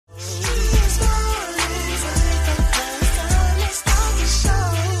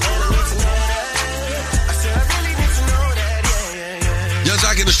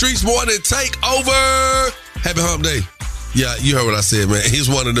Streetz Morning Takeover. Happy Hump Day. Yeah, you heard what I said, man. It's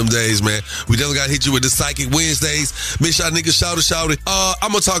one of them days, man. We definitely got to hit you with the Psychic Wednesdays. Miss y'all niggas shout it. I'm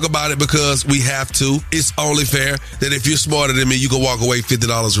going to talk about it because we have to. It's only fair that if you're smarter than me, you can walk away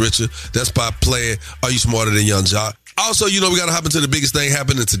 $50 richer. That's by playing Are You Smarter Than Young Jock? Also, we got to hop into the biggest thing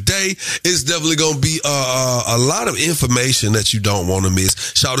happening today. It's definitely going to be a lot of information that you don't want to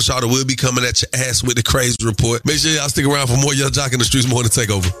miss. Shout will be coming at your ass with the crazy report. Make sure y'all stick around for more Young Jock in the Streetz Morning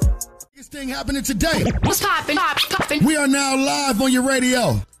Takeover. Biggest thing happening today. What's poppin'? We are now live on your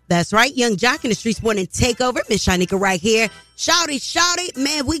radio. That's right, Young Jock in the Streetz Morning Takeover. Miss Shanika right here. Shouty,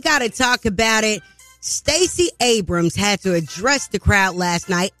 man, we got to talk about it. Stacey Abrams had to address the crowd last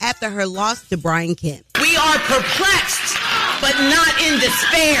night after her loss to Brian Kemp. We are perplexed, but not in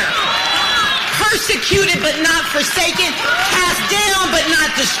despair. Persecuted, but not forsaken. Cast down, but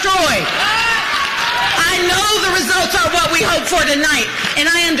not destroyed. I know the results are what we hope for tonight, and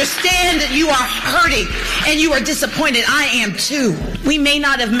I understand that you are hurting and you are disappointed. I am too. We may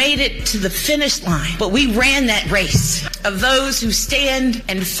not have made it to the finish line, but we ran that race of those who stand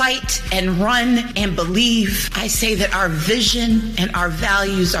and fight and run and believe. I say that our vision and our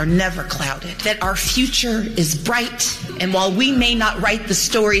values are never clouded, that our future is bright, and while we may not write the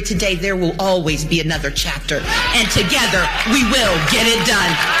story today, there will always be another chapter, and together we will get it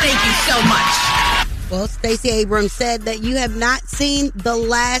done. Thank you so much. Well, Stacey Abrams said that you have not seen the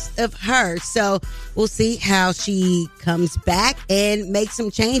last of her. So we'll see how she comes back and makes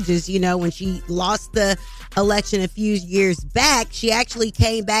some changes. When she lost the election a few years back, she actually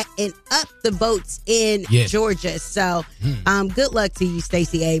came back and upped the votes in Georgia. So good luck to you,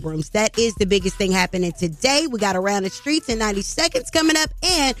 Stacey Abrams. That is the biggest thing happening today. We got Around the Streets in 90 seconds coming up.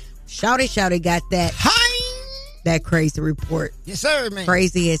 And Shouty got that. That crazy report. Yes, sir, man.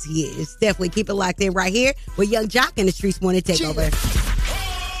 Crazy as he is. Definitely keep it locked in right here with Young Jock in the Streetz Morning Takeover.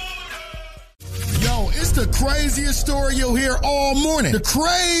 Yo, it's the craziest story you'll hear all morning. The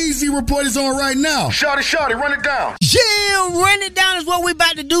crazy report is on right now. Shawty, run it down. Yeah, run it down is what we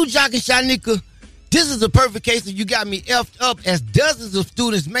about to do, Jock and Shanika. This is a perfect case of you got me effed up, as dozens of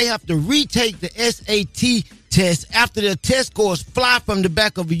students may have to retake the SAT test after their test scores fly from the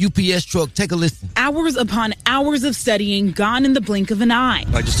back of a UPS truck. Take a listen. Hours upon hours of studying gone in the blink of an eye.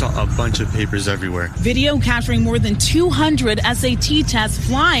 I just saw a bunch of papers everywhere. Video capturing more than 200 SAT tests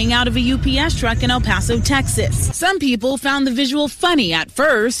flying out of a UPS truck in El Paso, Texas. Some people found the visual funny at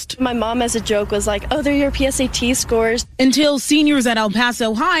first. My mom, as a joke, was like, oh, they're your PSAT scores. Until seniors at El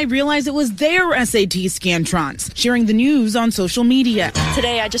Paso High realized it was their SAT Scantrons, sharing the news on social media.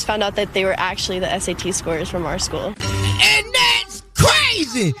 Today, I just found out that they were actually the SAT scores from our school. And that's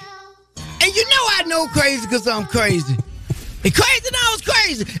crazy. And I know crazy because I'm crazy. And crazy knows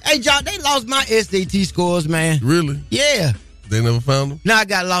crazy. Hey, John, they lost my SAT scores, man. Really? Yeah. They never found them? No, I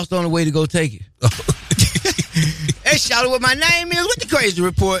got lost on the way to go take it. Hey, shout out what my name is with the crazy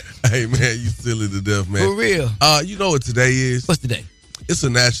report. Hey, man, you silly to death, man. For real. You know what today is? What's today? It's a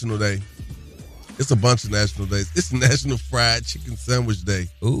national day. It's a bunch of national days. It's National Fried Chicken Sandwich Day.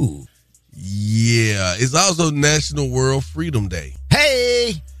 Ooh. Yeah. It's also National World Freedom Day.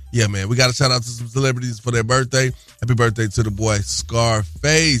 Hey. Yeah, man. We got to shout out to some celebrities for their birthday. Happy birthday to the boy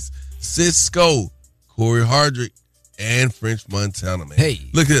Scarface, Cisco, Corey Hardrick, and French Montana, man. Hey.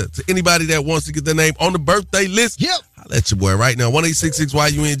 Look here. To anybody that wants to get their name on the birthday list, holla at your boy right now.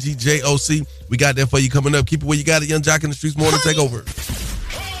 1-866-YUNGJOC. We got that for you coming up. Keep it where you got it. Young Jock in the Streetz Morning Takeover.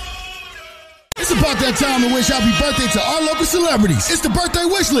 It's about that time to wish happy birthday to our local celebrities. It's the birthday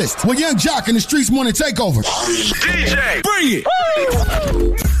wish list with Young Jock in the Streetz Morning Takeover. DJ, bring it.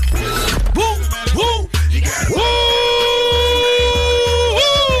 Woo, woo, woo, woo.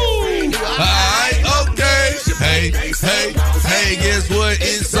 Alright, okay. Hey, guess what?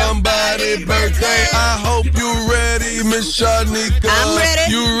 It's somebody's birthday. I hope you ready, Miss Shanika. I'm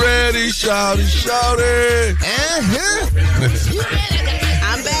ready. You ready? Shouty.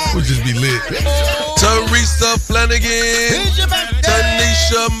 I'm back. We'll just be lit. Teresa Flanagan,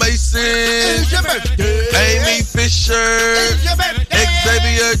 Tanisha Mason, Amy Fisher,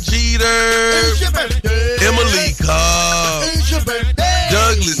 Xavier Jeter, Emily Cobb,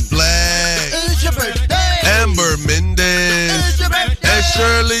 Douglas Black, Amber Mendez, and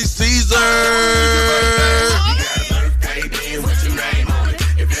Shirley Caesar.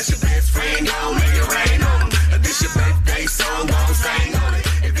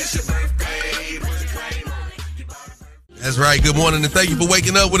 That's right. Good morning, and thank you for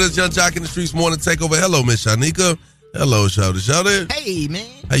waking up with us, Young Jock in the Streetz Morning Takeover. Hello, Miss Shanika. Hello, Shouty. Hey, man.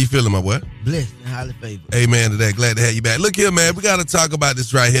 How you feeling, my boy? Blessed and highly favored. Amen to that. Glad to have you back. Look here, man. We got to talk about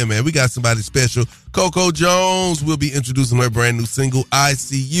this right here, man. We got somebody special. Coco Jones will be introducing her brand new single, I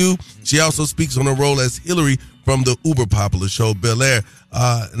See You. She also speaks on her role as Hillary from the uber popular show Bel Air.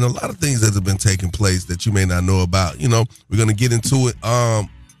 And a lot of things that have been taking place that you may not know about. You know, we're going to get into it.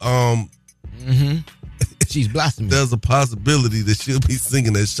 She's blossoming. There's a possibility that she'll be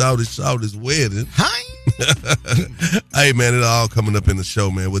singing at Shouty's wedding. Hi. Hey, man, it's all coming up in the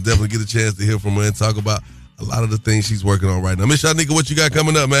show, man. We'll definitely get a chance to hear from her and talk about a lot of the things she's working on right now. Miss Shanika, what you got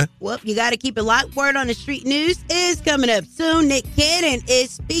coming up, man? Well, you got to keep it locked. Word on the street news is coming up soon. Nick Cannon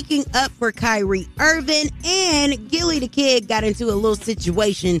is speaking up for Kyrie Irving, and Gilly the Kid got into a little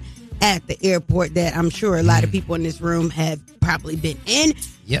situation at the airport that I'm sure a lot of people in this room have probably been in.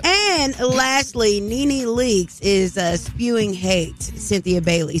 Yep. And lastly, Nene Leakes is spewing hate Cynthia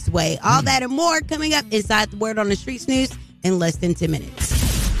Bailey's way. All that and more coming up inside the Word on the Streets news in less than 10 minutes.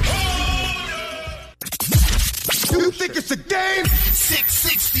 You think it's a game?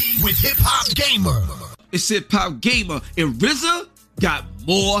 660 with Hip Hop Gamer. It's Hip Hop Gamer, and RZA got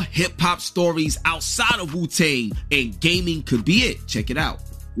more hip hop stories outside of Wu-Tang, and gaming could be it. Check it out.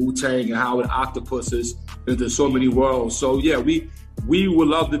 Wu-Tang and how it octopuses into so many worlds. So yeah, we would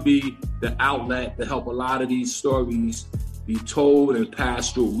love to be the outlet to help a lot of these stories be told and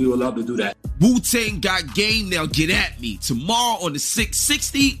passed through. We would love to do that. Wu-Tang got game, now get at me. Tomorrow on the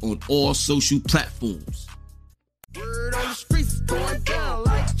 660 on all social platforms. Word on the streets going down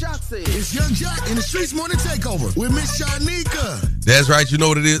like Jock said. It's Young Jock in the Streetz Morning Takeover with Miss Shanika. That's right. You know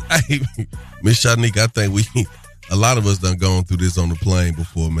what it is? Hey, Miss Shanika, I think a lot of us done gone through this on the plane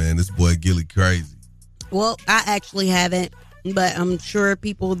before, man. This boy Gilly crazy. Well, I actually haven't, but I'm sure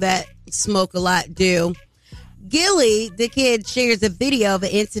people that smoke a lot do. Gilly, the kid, shares a video of an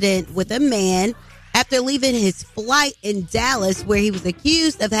incident with a man after leaving his flight in Dallas where he was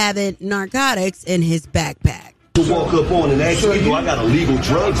accused of having narcotics in his backpack. To walk up on and ask me, do I got illegal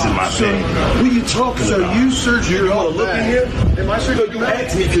drugs in my bag? What are you talking about? So you searched your want to look in here? Am I searching You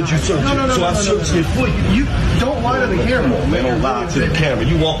asked me could you search it. So I searched it for you. You don't lie to the camera. Come on, man, don't lie to the camera.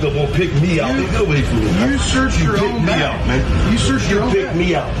 You walked up on pick me out. Get away from me. You searched your own bag. Out, man. You searched your own pick bag.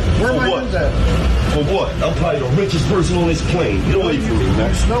 me out. Where for am I what? doing that? For what? I'm probably the richest person on this plane. Get away from me, man.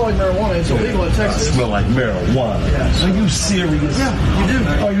 You smell like marijuana. It's illegal in Texas. I smell like marijuana. Yes. Are you serious? Yeah, you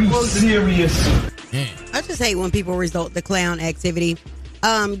do. Are you serious? I just hate when people resort to clown activity.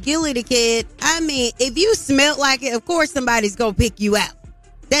 Gilly the Kid, I mean, if you smelt like it, of course somebody's gonna pick you out.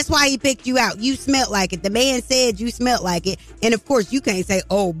 That's why he picked you out. You smelt like it. The man said you smelt like it. And of course you can't say,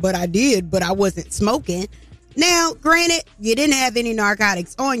 oh, but I did, but I wasn't smoking. Now, granted, you didn't have any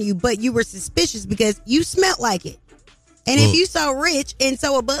narcotics on you, but you were suspicious because you smelt like it. And if you so rich and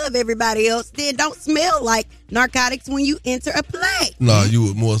so above everybody else, then don't smell like narcotics when you enter a plane. No, you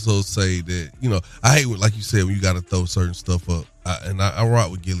would more so say that, you know, I hate, like you said, when you got to throw certain stuff up. I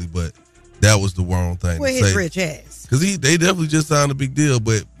rock with Gilly, but that was the wrong thing Where to his say. rich ass. Because they definitely just signed a big deal,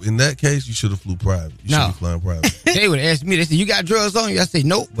 but in that case, you should have flew private. You should have flown private. They would ask me, they said, you got drugs on you? I say,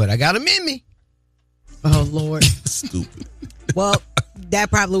 nope, but I got them in me. Oh, Lord. Stupid. Well, that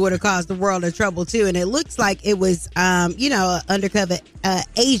probably would have caused the world of trouble, too. And it looks like it was, an undercover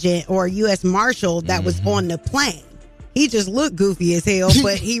agent or U.S. Marshal that was on the plane. He just looked goofy as hell,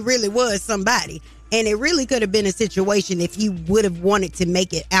 but he really was somebody. And it really could have been a situation if he would have wanted to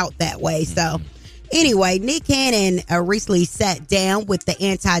make it out that way. So, anyway, Nick Cannon recently sat down with the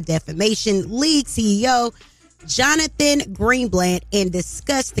Anti-Defamation League CEO, Jonathan Greenblatt, and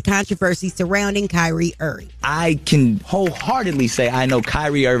discussed the controversy surrounding Kyrie Irving. I can wholeheartedly say I know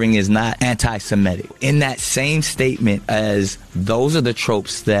Kyrie Irving is not anti-Semitic. In that same statement as those are the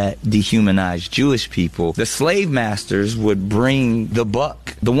tropes that dehumanize Jewish people, the slave masters would bring the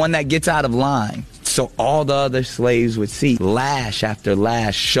buck, the one that gets out of line. So all the other slaves would see lash after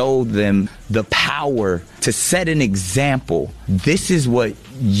lash, show them the power to set an example. This is what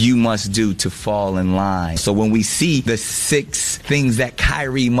you must do to fall in line. So when we see the 6 things that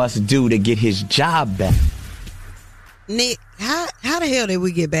Kyrie must do to get his job back. Nick, how the hell did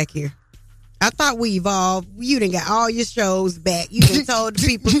we get back here? I thought we evolved. You done got all your shows back. You done told the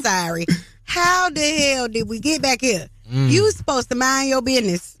people sorry. How the hell did we get back here? You was supposed to mind your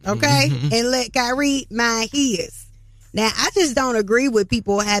business, okay? And let Kyrie mind his. Now, I just don't agree with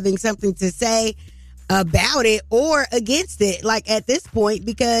people having something to say about it or against it, like at this point,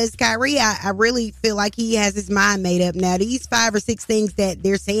 because Kyrie, I really feel like he has his mind made up. Now, these 5 or 6 things that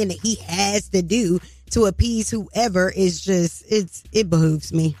they're saying that he has to do to appease whoever is just, it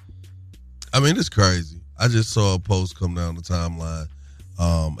behooves me. I mean, it's crazy. I just saw a post come down the timeline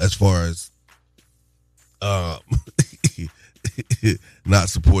as far as not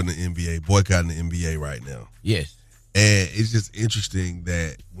supporting the NBA, boycotting the NBA right now. Yes. And it's just interesting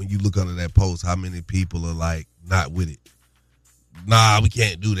that when you look under that post, how many people are like not with it. Nah, we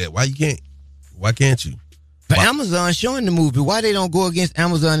can't do that. Why you can't? Why can't you? But Amazon showing the movie. Why they don't go against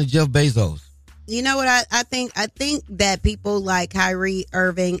Amazon and Jeff Bezos? You know what I think? I think that people like Kyrie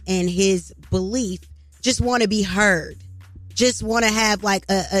Irving and his belief just want to be heard. Just want to have like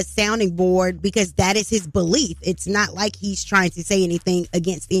a sounding board because that is his belief. It's not like he's trying to say anything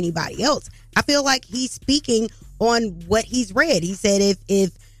against anybody else. I feel like he's speaking on what he's read. He said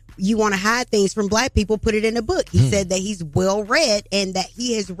if you want to hide things from black people, put it in a book. He said that he's well read and that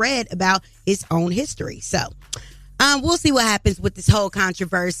he has read about his own history. So we'll see what happens with this whole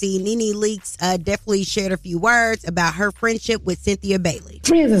controversy. Nene Leakes definitely shared a few words about her friendship with Cynthia Bailey.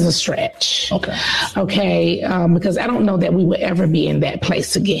 Friends is a stretch. Okay, because I don't know that we will ever be in that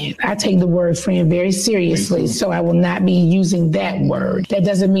place again. I take the word friend very seriously, so I will not be using that word. That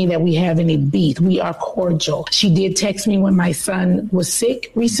doesn't mean that we have any beef. We are cordial. She did text me when my son was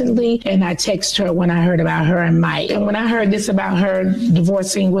sick recently, and I texted her when I heard about her and Mike. And when I heard this about her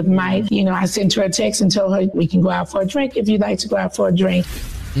divorcing with Mike, you know, I sent her a text and told her we can go out for a drink if you'd like to go out for a drink.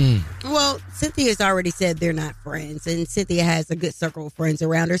 Well, Cynthia's already said they're not friends, and Cynthia has a good circle of friends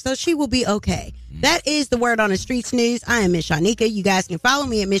around her, so she will be okay. That is the word on the Streetz News. I am Miss Shanika. You guys can follow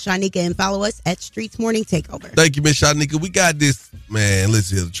me at Miss Shanika and follow us at Streetz Morning Takeover. Thank you, Miss Shanika. We got this, man.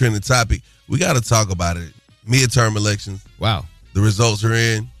 Listen here, the trending topic. We got to talk about it. Midterm elections. Wow. The results are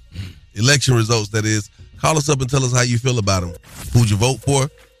in. Election results, that is. Call us up and tell us how you feel about them. Who'd you vote for?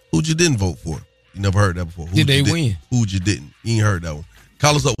 Who'd you didn't vote for? You never heard that before. Did they win? Who'd you didn't? You ain't heard that one.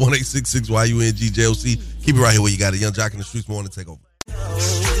 Call us up 1-866-YUNG-JOC. Keep it right here where you got a Young Jock in the Streetz Morning Takeover.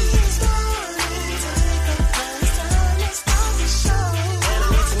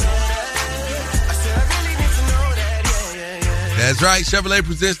 That's right. Chevrolet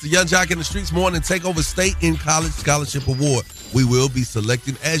presents the Young Jock in the Streetz Morning Takeover State in College Scholarship Award. We will be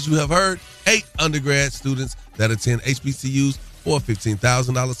selecting, as you have heard, 8 undergrad students that attend HBCUs for a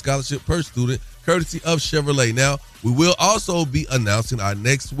 $15,000 scholarship per student, courtesy of Chevrolet. Now, we will also be announcing our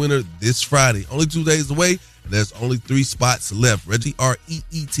next winner this Friday. Only 2 days away. There's only 3 spots left.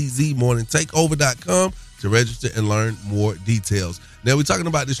 REETZ morningtakeover.com to register and learn more details. Now, we're talking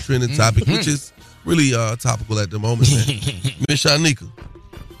about this trending topic, which is really topical at the moment, man. Miss Shanika,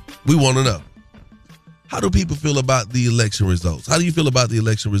 we want to know, how do people feel about the election results? How do you feel about the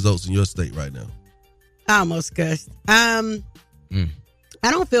election results in your state right now? I almost cussed. I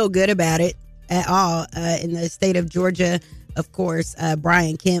don't feel good about it at all. In the state of Georgia, of course,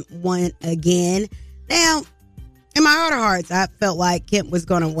 Brian Kemp won again. Now, in my heart of hearts, I felt like Kemp was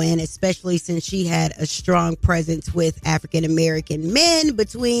going to win, especially since she had a strong presence with African-American men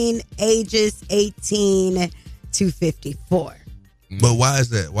between ages 18 to 54. But why is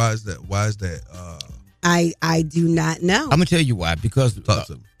that? Why is that? I do not know. I'm going to tell you why. Because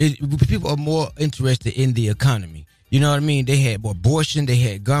people are more interested in the economy. You know what I mean? They had abortion, they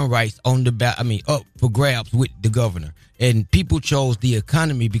had gun rights on the up for grabs with the governor. And people chose the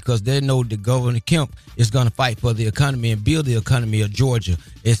economy because they know the Governor Kemp is going to fight for the economy and build the economy of Georgia.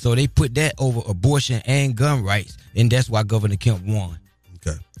 And so they put that over abortion and gun rights. And that's why Governor Kemp won.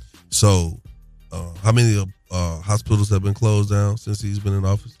 Okay. So how many hospitals have been closed down since he's been in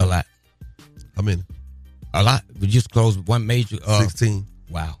office? A lot. How many? A lot. We just closed one major. 16.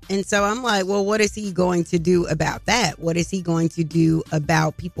 Wow. And so I'm like, well, what is he going to do about that? What is he going to do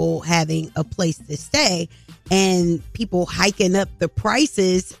about people having a place to stay and people hiking up the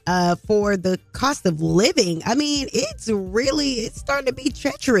prices for the cost of living? I mean, it's starting to be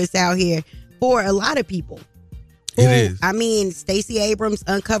treacherous out here for a lot of people. It is. I mean, Stacey Abrams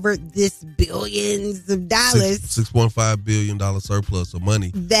uncovered this billions of dollars. $6.5 billion surplus of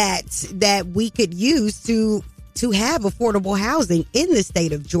money. That we could use to have affordable housing in the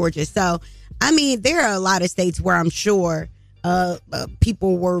state of Georgia. So, I mean, there are a lot of states where I'm sure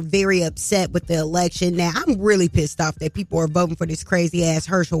people were very upset with the election. Now, I'm really pissed off that people are voting for this crazy ass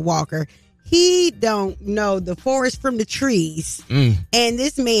Herschel Walker. He don't know the forest from the trees. And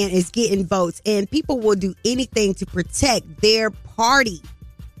this man is getting votes. And people will do anything to protect their party.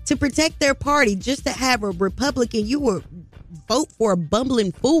 Just to have a Republican, you will vote for a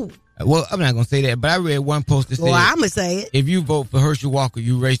bumbling fool. Well, I'm not going to say that, but I read one post that said, well, I'm going to say it. If you vote for Herschel Walker,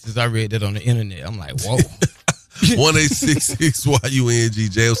 you racist. I read that on the internet. I'm like, whoa.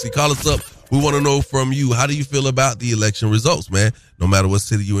 1-866-YUNG-JOC. Call us up. We want to know from you, how do you feel about the election results, man? No matter what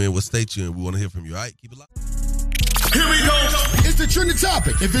city you're in, what state you're in, we want to hear from you. All right, keep it locked. Here we go. It's the trending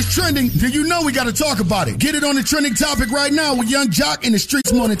topic. If it's trending, then you know we got to talk about it. Get it on the trending topic right now with Young Jock in the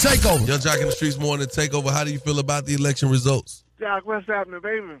Streetz Morning Takeover. Young Jock in the Streetz Morning Takeover. How do you feel about the election results? Doc, what's happening,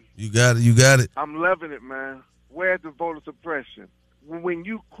 baby? You got it. I'm loving it, man. Where's the voter suppression? When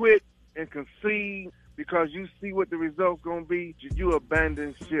you quit and concede because you see what the result's going to be, you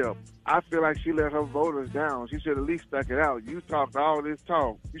abandon ship. I feel like she let her voters down. She should at least stuck it out. You talked all this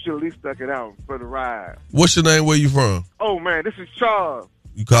talk. You should at least stuck it out for the ride. What's your name? Where you from? Oh, man, this is Charles.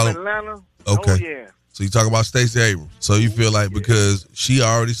 You call him? Atlanta. Okay. Oh, yeah. So you talk about Stacey Abrams. So you feel like because she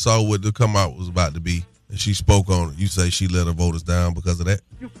already saw what the come out was about to be, and she spoke on it, you say she let her voters down because of that?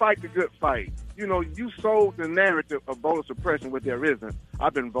 You fight the good fight. You know, you sold the narrative of voter suppression, which there isn't.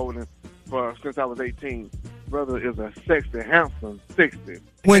 I've been voting since I was 18. Brother is a sexy, handsome 60.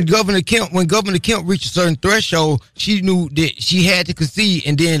 When Governor Kemp reached a certain threshold, she knew that she had to concede.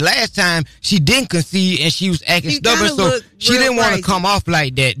 And then last time she didn't concede and she was acting stubborn, so she didn't want to come off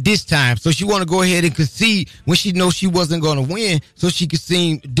like that this time. So she want to go ahead and concede when she knows she wasn't going to win, so she could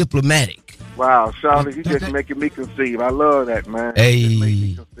seem diplomatic. Wow, Charlotte, you just making me conceive. I love that, man.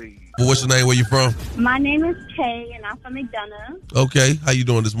 Hey. Well, what's your name? Where you from? My name is Kay, and I'm from McDonough. Okay. How you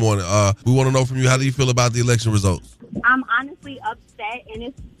doing this morning? We want to know from you, how do you feel about the election results? I'm honestly upset,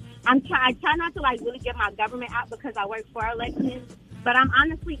 and I try not to really get my government out because I work for elections, but I'm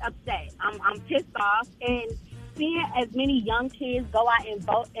honestly upset. I'm pissed off, and seeing as many young kids go out and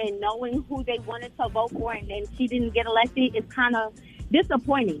vote and knowing who they wanted to vote for, and then she didn't get elected, is kind of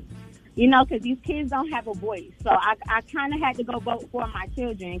disappointing. You know, because these kids don't have a voice. So I kind of had to go vote for my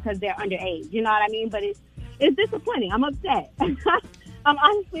children because they're underage. You know what I mean? But it's disappointing. I'm upset. I'm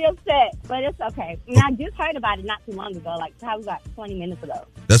honestly upset, but it's okay. And I just heard about it not too long ago, probably about 20 minutes ago.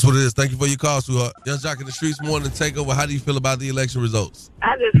 That's what it is. Thank you for your call, sweetheart. Young Jock in the Streets morning takeover. How do you feel about the election results?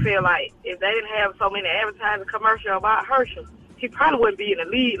 I just feel like if they didn't have so many advertising commercials about Herschel, he probably wouldn't be in the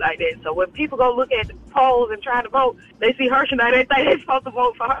lead like that. So when people go look at the polls and try to vote, they see Herschel now, they think they're supposed to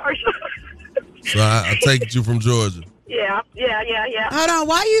vote for Herschel. So I take it you from Georgia. Yeah. Hold on,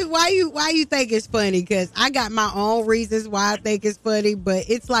 why you think it's funny? Because I got my own reasons why I think it's funny, but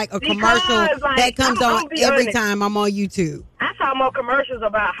it's like a commercial that comes on every time I'm on YouTube. I saw more commercials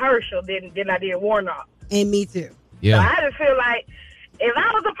about Herschel than I did Warnock. And me too. Yeah. So I just feel like if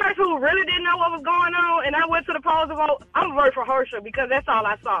I was a person who really didn't know what was going on and I went to the polls to vote, I'm voting for Herschel because that's all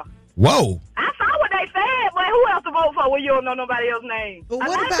I saw. Whoa. I saw what they said, but who else to vote for when you don't know nobody else's name? But a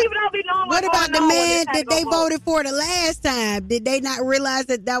lot of people don't be knowing what what's about going the on man that they voted for the last time? Did they not realize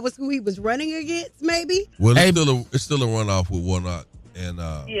that was who he was running against, maybe? Well, it's still a runoff with Warnock and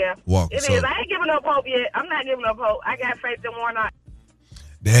Walker. It is. I ain't giving up hope yet. I'm not giving up hope. I got faith in Warnock.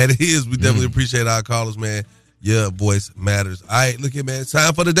 That is. We definitely appreciate our callers, man. Your voice matters. All right, look here, man. It's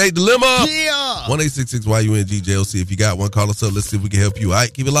time for the date dilemma. Yeah. 1-866-YUNG-JLC. If you got one, call us up. Let's see if we can help you. All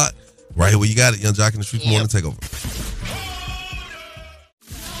right, keep it locked. Right here where you got it. Young Jock in the Streets morning takeover.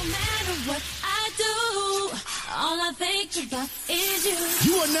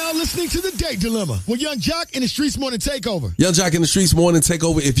 You are now listening to the Date Dilemma with Young Jock in the Streets morning takeover. Young Jock in the Streets morning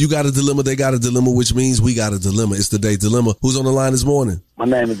takeover. If you got a dilemma, they got a dilemma, which means we got a dilemma. It's the Date Dilemma. Who's on the line this morning? My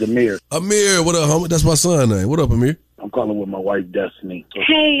name is Amir. Amir, what up, homie? That's my son name. What up, Amir? I'm calling with my wife, Destiny.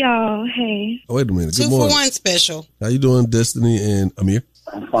 Hey, y'all. Hey. Oh, wait a minute. Good 2 morning. for 1 special. How you doing, Destiny and Amir?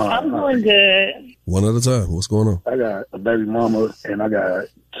 I'm fine. I'm doing good. One at a time. What's going on? I got a baby mama and I got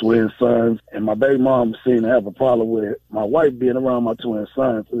twin sons. And my baby mom seemed to have a problem with my wife being around my twin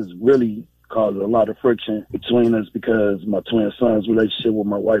sons. It's really caused a lot of friction between us because my twin son's relationship with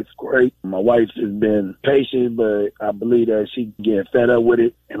my wife's great. My wife has been patient, but I believe that she getting fed up with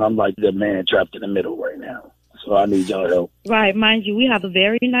it. And I'm like the man trapped in the middle right now. So I need y'all help. Right. Mind you, we have a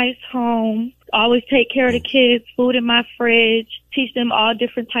very nice home. Always take care of the kids, food in my fridge, teach them all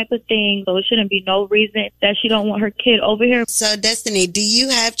different type of things. So it shouldn't be no reason that she don't want her kid over here. So, Destiny, do you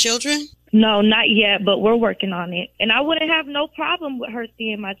have children? No, not yet, but we're working on it. And I wouldn't have no problem with her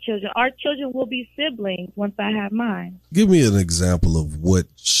seeing my children. Our children will be siblings once I have mine. Give me an example of what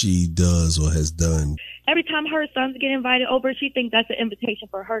she does or has done. Every time her sons get invited over, she thinks that's an invitation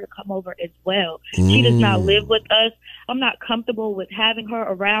for her to come over as well. She does not live with us. I'm not comfortable with having her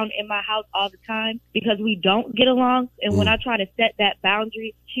around in my house all the time because we don't get along. And when I try to set that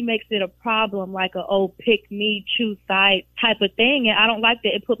boundary, she makes it a problem, like pick me, choose sides type of thing. And I don't like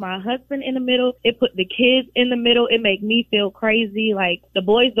that. It put my husband in the middle. It put the kids in the middle. It make me feel crazy. Like the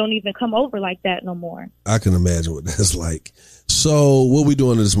boys don't even come over like that no more. I can imagine what that's like. So what we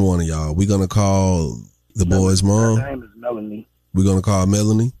doing this morning, y'all? We going to call the boy's mom? Her name is Melanie. We're going to call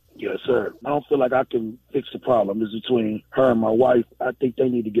Melanie? Yes, sir. I don't feel like I can fix the problem. It's between her and my wife. I think they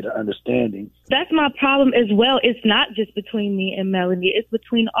need to get an understanding. That's my problem as well. It's not just between me and Melanie. It's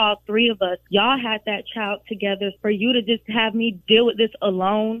between all three of us. Y'all had that child together. For you to just have me deal with this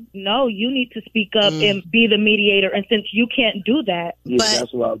alone, no, you need to speak up and be the mediator. And since you can't do that. Yeah,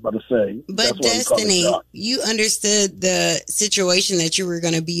 that's what I was about to say. But Destiny, you understood the situation that you were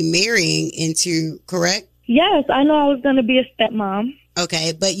going to be marrying into, correct? Yes, I know I was going to be a stepmom.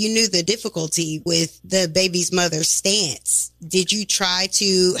 Okay, but you knew the difficulty with the baby's mother's stance. Did you try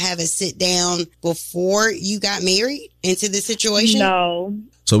to have a sit down before you got married into the situation? No.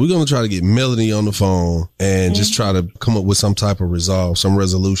 So we're going to try to get Melanie on the phone and just try to come up with some type of resolve, some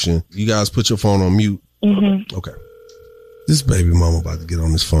resolution. You guys put your phone on mute. Mm-hmm. Okay. This baby mama about to get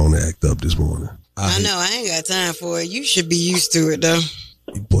on this phone and act up this morning. I know. I ain't got time for it. You should be used to it, though.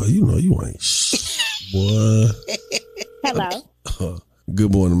 Boy, you know you ain't boy. Hello.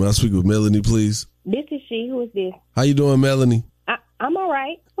 Good morning. May I speak with Melanie, please? This is she. Who is this? How you doing, Melanie? I'm all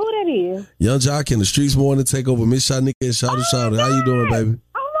right. Who that is? Young Jock in the Streetz morning Takeover. Miss Shanika and Shouty. How you doing, baby?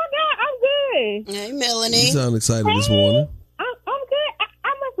 Oh my God, I'm good. Hey, Melanie. You sound excited this morning. I'm good.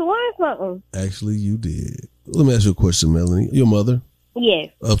 I must have won something. Actually, you did. Let me ask you a question, Melanie. Your mother?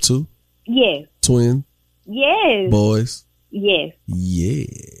 Yes. Up to? Yes. Twin? Yes. Boys? Yes.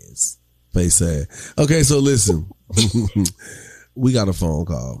 Yes. Face sad. Okay, so listen. We got a phone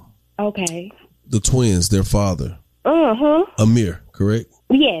call. Okay. The twins, their father. Uh-huh. Amir, correct?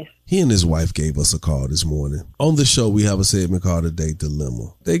 Yes. He and his wife gave us a call this morning. On the show, we have a segment called The Date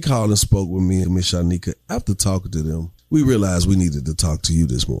Dilemma. They called and spoke with me and Miss Shanika. After talking to them, we realized we needed to talk to you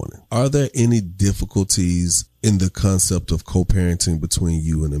this morning. Are there any difficulties in the concept of co-parenting between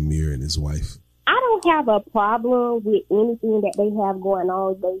you and Amir and his wife? I don't have a problem with anything that they have going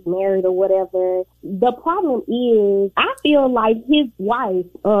on. If they married or whatever. The problem is, I feel like his wife,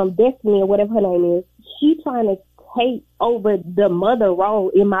 Destiny or whatever her name is, she trying to take over the mother role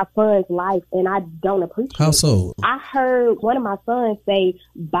in my son's life, and I don't appreciate it. How so? I heard one of my sons say,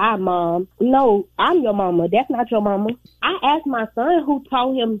 "Bye, Mom." No, I'm your mama. That's not your mama. I asked my son who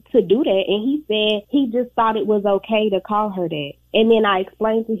told him to do that, and he said he just thought it was okay to call her that. And then I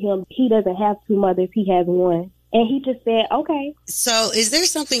explained to him he doesn't have two mothers, he has one. And he just said, okay. So is there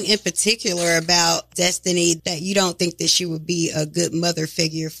something in particular about Destiny that you don't think that she would be a good mother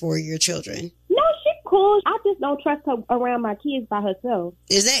figure for your children? No, she's cool. I just don't trust her around my kids by herself.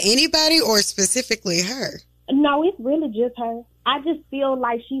 Is that anybody or specifically her? No, it's really just her. I just feel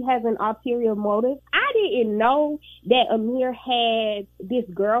like she has an ulterior motive. I didn't know that Amir had this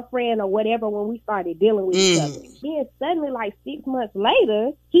girlfriend or whatever when we started dealing with each other. Then suddenly, like 6 months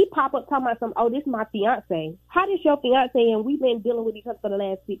later, he pop up talking about this is my fiance. How this your fiance and we've been dealing with each other for the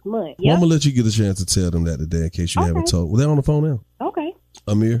last 6 months? Well, I'm going to let you get a chance to tell them that today in case you haven't told. Well, they're on the phone now. Okay.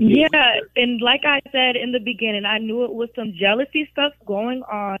 Amir? Yeah, and like I said in the beginning, I knew it was some jealousy stuff going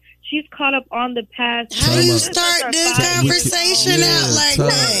on. She's caught up on the past. How do you start this conversation out like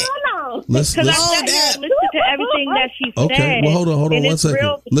that? No. Let's Because I sat here and listened to everything that she said. Okay, well, hold on and one it's second.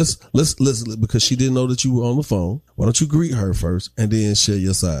 real- Let's because she didn't know that you were on the phone. Why don't you greet her first and then share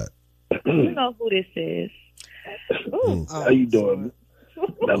your side? You know who this is. How you doing,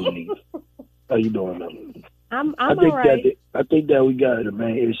 Melanie? How you doing, Melanie? I'm I think all right. I think that we got the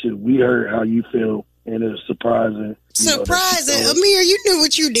main issue. We heard how you feel, and it's surprising. Surprising. Amir, you knew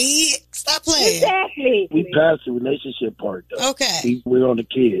what you did. Stop playing. Exactly. We passed the relationship part, though. Okay. We're on the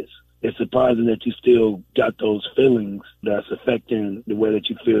kids. It's surprising that you still got those feelings that's affecting the way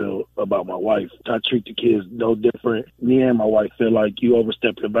that you feel about my wife. I treat the kids no different. Me and my wife feel like you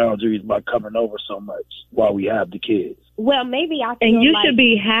overstep your boundaries by coming over so much while we have the kids. Well, maybe I feel And you like should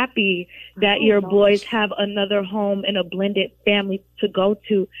be happy that your boys have another home and a blended family to go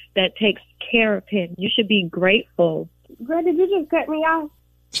to that takes care of him. You should be grateful. Girl, did you just cut me off?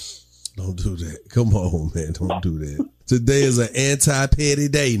 Don't do that. Come on, man. Don't do that. Today is an anti-petty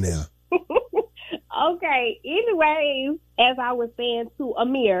day now. Okay. Anyways, as I was saying to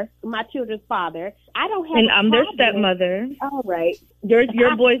Amir, my children's father, I don't have. And a I'm their problem. stepmother. All right.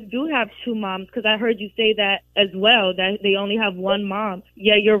 Your boys do have two moms because I heard you say that as well, that they only have one mom.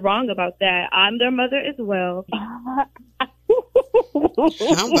 Yeah, you're wrong about that. I'm their mother as well. I'm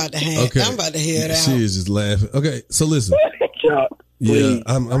about to hear it out. She is just laughing. Okay, so listen. Yeah,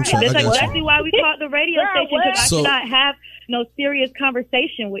 I'm trying. That's I got exactly you. why we called the radio station, because So- I cannot have no serious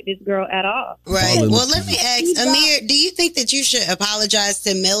conversation with this girl at all. Right. Well, let me ask, Amir, do you think that you should apologize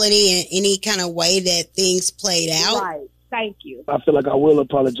to Melanie in any kind of way that things played out? Right. Thank you. I feel like I will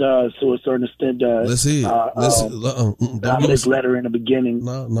apologize to a certain extent that Let's hear it. I misled her in the beginning.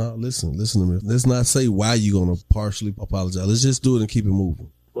 No, listen to me. Let's not say why you're going to partially apologize. Let's just do it and keep it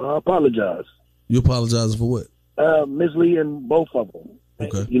moving. Well, I apologize. You apologizing for what? Misleading both of them.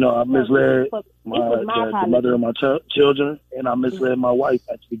 Okay. You know, I misled the my mother of my children, and I misled my wife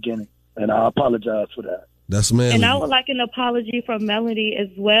at the beginning, and I apologize for that. That's man. And I would like an apology from Melody as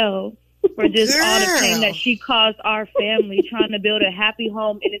well for just all the pain that she caused our family trying to build a happy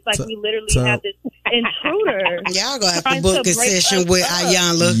home. And it's like we literally have this intruder. Y'all gonna have to book a session with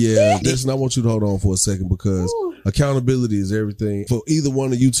Ayanla. Yeah, listen, I want you to hold on for a second because accountability is everything. For either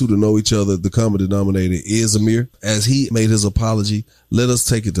one of you two to know each other, the common denominator is Amir. As he made his apology, let us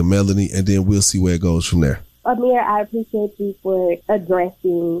take it to Melanie, and then we'll see where it goes from there. Amir, I appreciate you for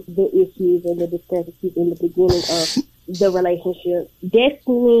addressing the issues and the discrepancies in the beginning of the relationship.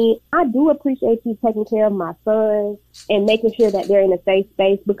 Destiny, I do appreciate you taking care of my sons and making sure that they're in a safe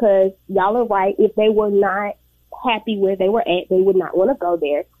space, because y'all are right. If they were not happy where they were at, they would not want to go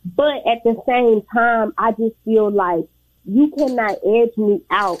there. But at the same time, I just feel like you cannot edge me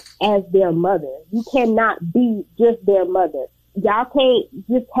out as their mother. You cannot be just their mother. Y'all can't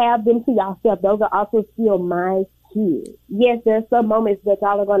just have them to yourself. Those are also still my kids. Yes, there's some moments that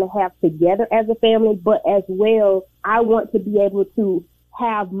y'all are going to have together as a family, but as well, I want to be able to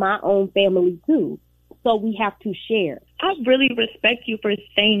have my own family too. So we have to share. I really respect you for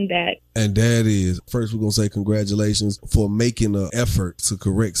saying that. And that is, first we're going to say congratulations for making an effort to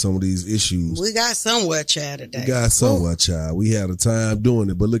correct some of these issues. We got somewhere, child, today. We got somewhere, child. We had a time doing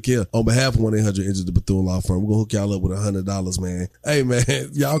it. But look here, on behalf of 1-800-INJURED, the Bethune Law Firm, we're going to hook y'all up with $100, man. Hey, man,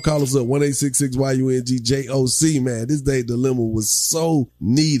 y'all call us up, 1-866-YUNG-JOC, man. This day dilemma was so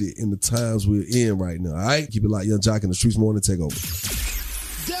needed in the times we're in right now, all right? Keep it locked, Young Jock in the Streetz Morning Takeover.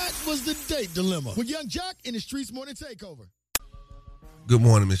 That was the date dilemma with Young Jock in the Streetz Morning Takeover. Good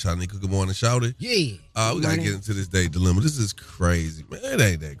morning, Miss Shanika. Good morning, Shouty. Yeah. We got to get into this date dilemma. This is crazy. Man, it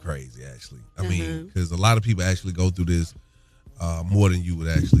ain't that crazy, actually. I mean, because a lot of people actually go through this more than you would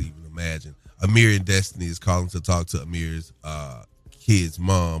actually even imagine. Amir and Destiny is calling to talk to Amir's kid's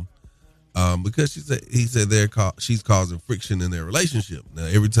mom because he said she's causing friction in their relationship. Now,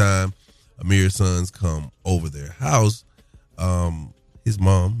 every time Amir's sons come over their house, his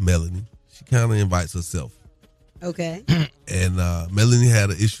mom, Melanie, she kind of invites herself. Okay. And Melanie had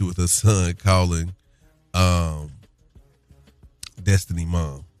an issue with her son calling Destiny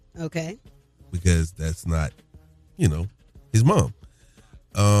mom. Okay. Because that's not, his mom.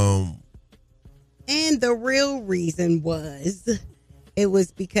 And the real reason was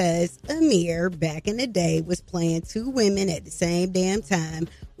because Amir, back in the day, was playing two women at the same damn time,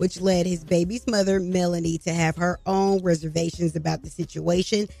 which led his baby's mother, Melanie, to have her own reservations about the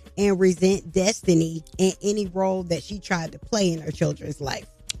situation and resent Destiny and any role that she tried to play in her children's life.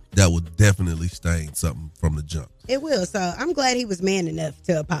 That would definitely stain something from the jump. It will. So I'm glad he was man enough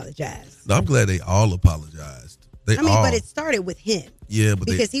to apologize. No, I'm glad they all apologized. But it started with him. Yeah, but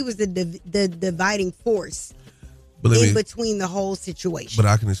because he was the dividing force between the whole situation. But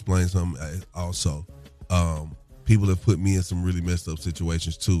I can explain something also. People have put me in some really messed up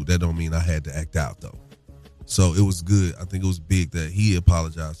situations too. That don't mean I had to act out though. So it was good. I think it was big that he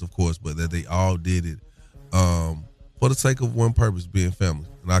apologized, of course, but that they all did it for the sake of one purpose, being family.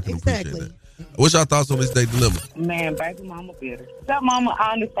 And I can appreciate that. What's your thoughts on this date dilemma? Man, baby mama bitter. Stepmama,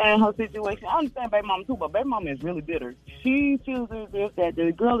 I understand her situation. I understand baby mama too, but baby mama is really bitter. She feels as if that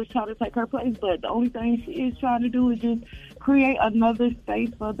the girl is trying to take her place, but the only thing she is trying to do is just create another space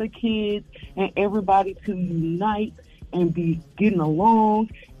for the kids and everybody to unite and be getting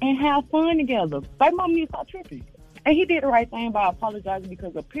along and have fun together. Baby mama needs to stop tripping. And he did the right thing by apologizing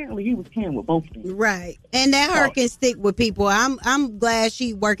because apparently he was playing with both of them. Right. And that hurt can stick with people. I'm glad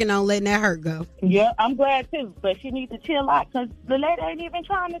she working on letting that hurt go. Yeah, I'm glad too. But she needs to chill out because the lady ain't even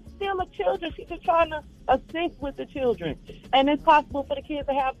trying to steal the children. She's just trying to assist with the children. And it's possible for the kids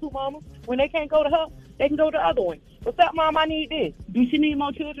to have two mamas. When they can't go to her, they can go to the other one. What's up, Mom? I need this. Do she need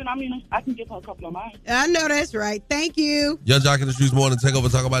more children? I mean, I can give her a couple of mine. I know that's right. Thank you. Young Jock in the Streetz Morning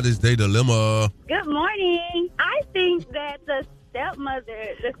Takeover. Talk about this date dilemma. Good morning. I think that the stepmom,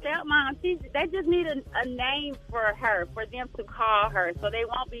 they just need a name for her, for them to call her, so they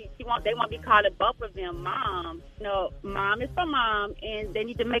won't be calling both of them mom. Mom is for mom, and they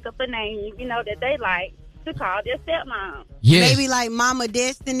need to make up a name, that they like to call their stepmom. Yes. Maybe like Mama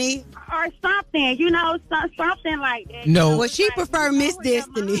Destiny or something, something like that. No. Well, she prefer Miss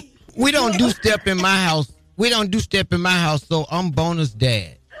Destiny. We don't do step in my house. So I'm bonus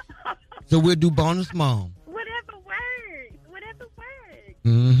dad. So we'll do bonus mom. Whatever works.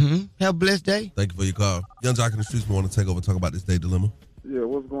 Mm-hmm. Have a blessed day. Thank you for your call. Young Jock in the Streetz Morning Takeover. Talk about this date dilemma. Yeah,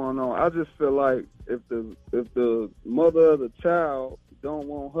 what's going on? I just feel like if the mother of the child don't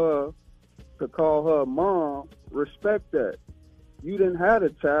want her to call her mom, respect that. you didn't have a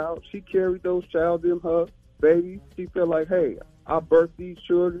child. She carried those child in her baby. She felt like, hey, I birthed these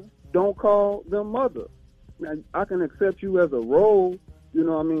children. Don't call them mother. Now, I can accept you as a role, you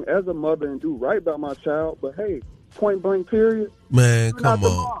know what I mean, as a mother and do right by my child, but hey, point blank period. Man, come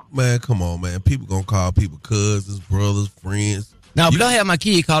on. Man, come on, man. People gonna call people cousins, brothers, friends. No, but don't have my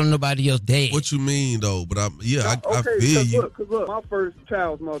kid calling nobody else dad. What you mean, though? But I Okay, feel you. Look, my first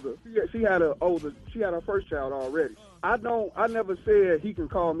child's mother, she had her first child already. I never said he can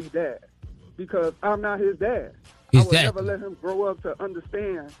call me dad because I'm not his dad. I would never let him grow up to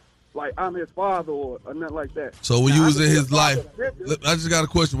understand like I'm his father or nothing like that. So when you was in his life, I just got a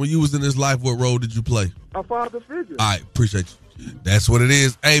question. When you was in his life, what role did you play? A father figure. All right, appreciate you. That's what it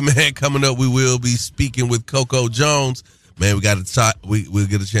is. Hey, man, coming up, we will be speaking with Coco Jones. Man, we got to talk. We'll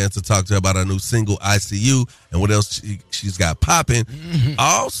get a chance to talk to her about her new single, ICU, and what else she's got popping. Mm-hmm.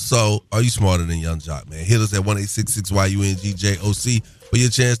 Also, are you smarter than Young Jock, man? Hit us at 1-866-YUNGJOC for your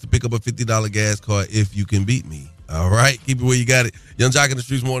chance to pick up a $50 gas card if you can beat me. All right, keep it where you got it. Young Jock in the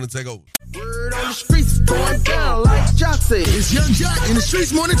Streetz Morning Takeover. Word on the streets going down like Jock said. It's Young Jock in the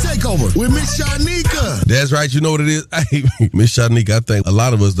Streetz Morning Takeover with Miss Shanika. That's right. You know what it is? Hey, Miss Shanika, I think a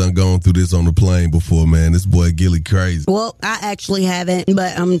lot of us done gone through this on the plane before, man. This boy Gilly crazy. Well, I actually haven't,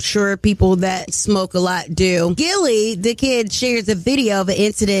 but I'm sure people that smoke a lot do. Gilly, the kid, shares a video of an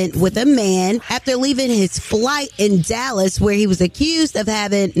incident with a man after leaving his flight in Dallas where he was accused of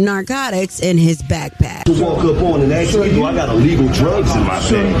having narcotics in his backpack. To walk up on and ask me, do I got illegal drugs in my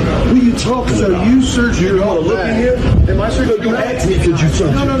bag? What are you talking about? So you searched your own own bag. Am I searching You asked me could you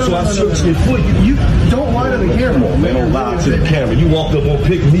search it. No, so I searched it for you. You don't lie to the camera. Man, don't lie to the camera. You walked up and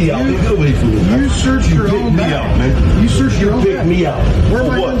picked me out. Get away from me. You searched your own bag. You picked me out, man. You searched your own bag. You picked me out. Where for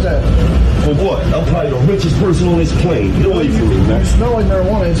am I what? at? For what? I'm probably the richest person on this plane. Get away from me, man. You smell like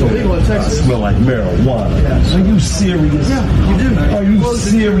marijuana. It's illegal in Texas. I smell like marijuana. Yes. Are you serious? Yeah, you do. Are you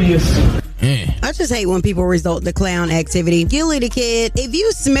serious? I just hate when people resort to clown activity. Gilly the kid, if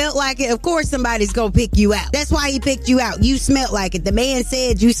you smelt like it, of course somebody's gonna pick you out. That's why he picked you out. You smelt like it. The man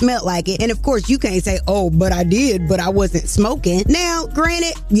said you smelt like it. And of course you can't say, oh, but I did, but I wasn't smoking. Now,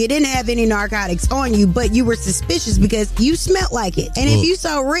 granted, you didn't have any narcotics on you, but you were suspicious because you smelt like it. And if you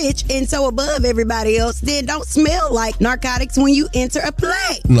so rich and so above everybody else, then don't smell like narcotics when you enter a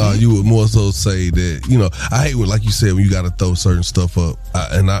plane. No, you would more so say that, you know, I hate when, like you said, when you got to throw certain stuff up.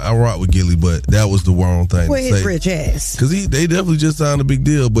 I rock with Gilly, but that was the wrong thing with to his say. rich ass. Because they definitely just signed a big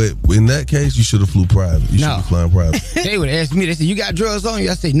deal, but in that case, you should have flew private. You should have flown private. They would ask me, they said, you got drugs on you?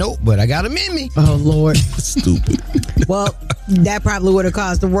 I say, nope, but I got them in me. Oh, Lord. Stupid. Well, that probably would have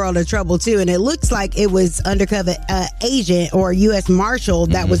caused the world of trouble, too. And it looks like it was undercover agent or U.S. Marshal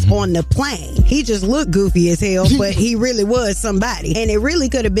that was on the plane. He just looked goofy as hell, but he really was somebody. And it really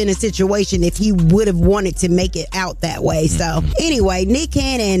could have been a situation if he would have wanted to make it out that way. So, anyway, Nick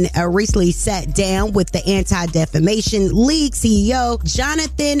Cannon recently sat down with the Anti-Defamation League CEO,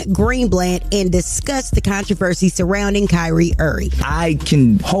 Jonathan Greenblatt, and discussed the controversy surrounding Kyrie Irving. I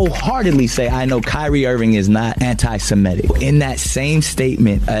can wholeheartedly say I know Kyrie Irving is not anti-Semitic. In that same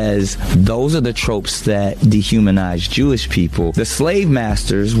statement as those are the tropes that dehumanize Jewish people, the slave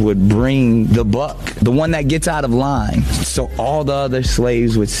masters would bring the buck, the one that gets out of line. So all the other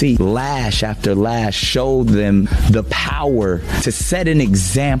slaves would see lash after lash, showed them the power to set an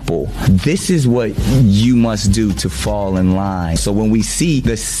example. This is what you must do to fall in line. So when we see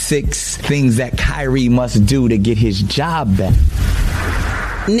the 6 things that Kyrie must do to get his job back.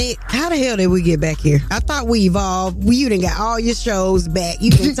 Nick, how the hell did we get back here? I thought we evolved. You done got all your shows back. You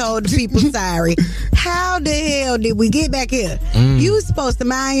done told the people sorry. How the hell did we get back here? You was supposed to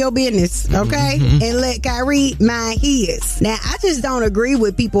mind your business, okay? And let Kyrie mind his. Now, I just don't agree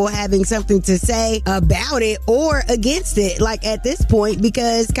with people having something to say about it or against it, like at this point,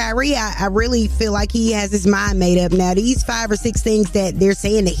 because Kyrie, I really feel like he has his mind made up. Now, these 5 or 6 things that they're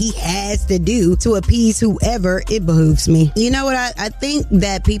saying that he has to do to appease whoever, it behooves me. You know what? I think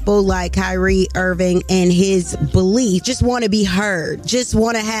that people like Kyrie Irving and his belief just want to be heard, just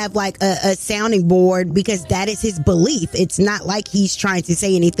want to have like a sounding board because that is his belief. It's not like he's trying to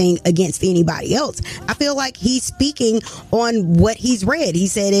say anything against anybody else. I feel like he's speaking on what he's read. He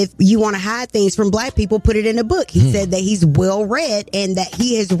said, if you want to hide things from black people, put it in a book. He said that he's well read and that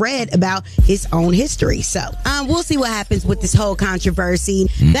he has read about his own history. So we'll see what happens with this whole controversy.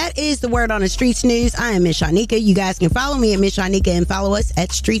 That is the word on the Streetz News. I am Miss Shanika. You guys can follow me at Miss Shanika and follow us at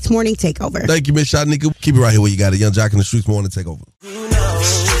Streetz Morning Takeover. Thank you, Miss Shanika. Keep it right here where you got it. Young Jock in the Streetz Morning Takeover.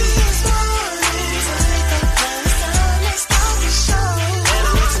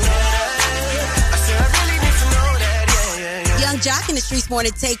 Young Jock in the Streetz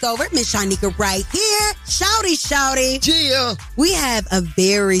Morning Takeover. Miss Shanika right here. Shouty. Yeah. We have a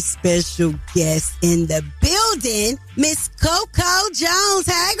very special guest in the building, Miss Coco Jones.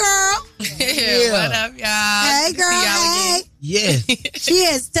 Hey, girl. Yeah. What up, y'all? Hey, girl. Hey. Yes. She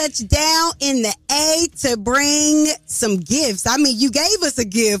has touched down in the A to bring some gifts. I mean, you gave us a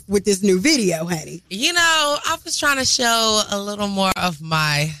gift with this new video, honey. You know, I was trying to show a little more of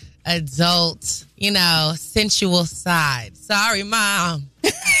my adult, sensual side. Sorry, Mom.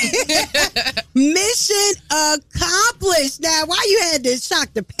 Mission accomplished. Now, why you had to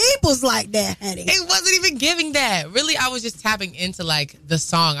shock the peoples like that, honey? It wasn't even giving that. Really, I was just tapping into, the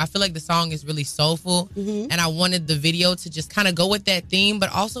song. I feel like the song is really soulful, and I wanted the video to just kind of go with that theme,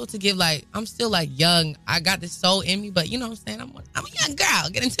 but also to give, I'm still, young. I got this soul in me, but you know what I'm saying? I'm a young girl.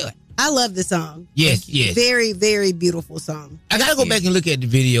 Get into it. I love the song. Yes. Very, very beautiful song. I got to go back and look at the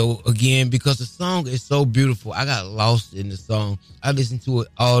video again because the song is so beautiful. I got lost in the song. I listened to it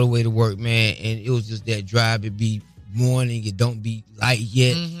all the way to work, man, and it was just that drive. It be morning. It don't be light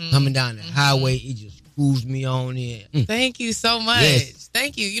yet. Coming down the highway, it just cruised me on in. Thank you so much. Yes.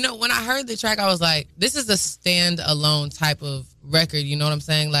 Thank you. When I heard the track, I was like, this is a stand-alone type of record. You know what I'm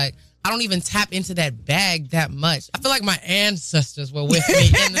saying? I don't even tap into that bag that much. I feel like my ancestors were with me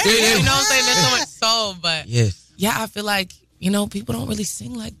in the studio. You know what I'm saying? There's so much soul, but yeah, I feel like, people don't really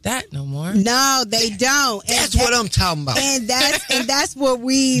sing like that no more. No, they don't. That's what I'm talking about. And that's what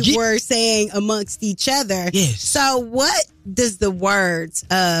we were saying amongst each other. Yes. So what does the words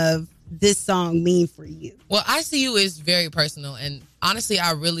of this song mean for you? Well, I See You is very personal, and honestly,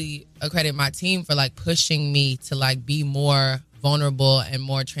 I really accredit my team for pushing me to be more vulnerable and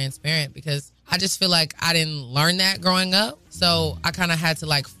more transparent, because I just feel like I didn't learn that growing up. So I kind of had to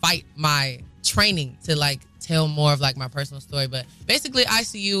fight my training to tell more of my personal story. But basically,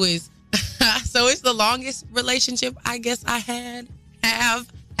 ICU is so it's the longest relationship I guess I have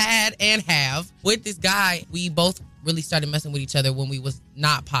with this guy. We both really started messing with each other when we was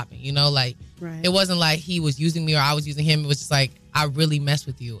not popping, Right. It wasn't like he was using me or I was using him. It was just I really messed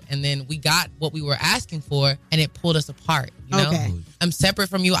with you. And then we got what we were asking for, and it pulled us apart, Okay. I'm separate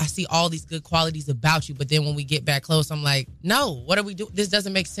from you. I see all these good qualities about you. But then when we get back close, I'm like, no, what are we doing? This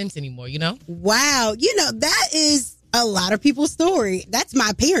doesn't make sense anymore, Wow. That is a lot of people's story. That's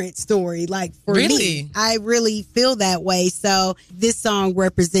my parents' story. For me, I really feel that way. So this song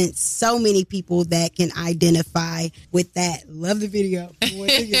represents so many people that can identify with that. Love the video.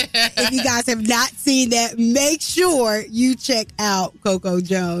 If you guys have not seen that, make sure you check out Coco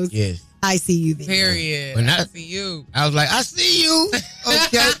Jones. Yes. I See You video. Period. When I see you. I was like, I see you.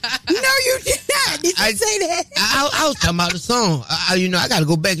 Okay. No, you did not. Did you say that? I was talking about the song. I got to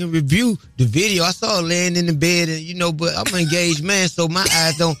go back and review the video. I saw her laying in the bed, and but I'm an engaged man, so my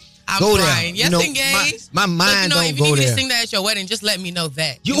eyes don't go crying. there. Yes, engaged. My mind don't if go you need there. to sing that at your wedding, just let me know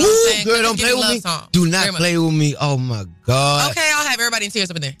that. You know what I'm saying? girl, don't play with me. Song. Do not play with me. Oh my God. Okay, I'll have everybody in tears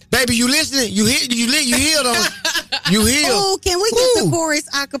up in there. Baby, you listening? You healed on. You healed. Oh, can we get the chorus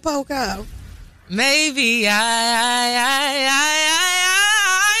Acapulco? Maybe I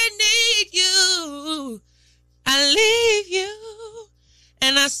need you. I leave you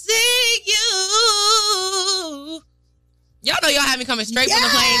and I see you. Y'all know y'all have me coming straight from the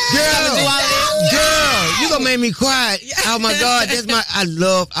plane. Girl, you gonna make me cry. Oh my God,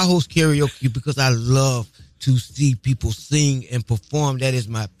 I host karaoke because I love to see people sing and perform. That is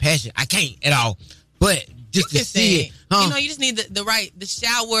my passion. I can't at all, but just to see it. Huh? You just need the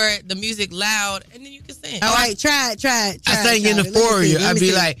shower, the music loud, and then you can sing. All right, try it. I sang in Euphoria. I'd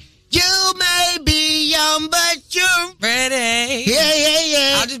be like, you may be young, but you're ready.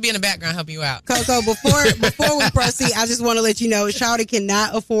 Yeah. I'll just be in the background helping you out. Coco, before we proceed, I just want to let you know, Shawty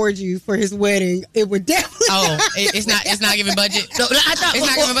cannot afford you for his wedding. It would definitely. Oh, it's not giving budget. No, I thought it's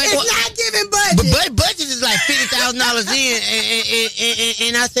not giving budget. It's not giving budget. But budget is like $50,000 in,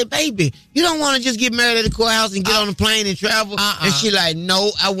 and I said, baby, you don't want to just get married at the courthouse and get on the plane and travel. And she like,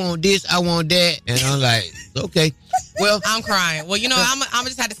 no, I want this, I want that, and I'm like, okay. Well, I'm crying. Well, I'm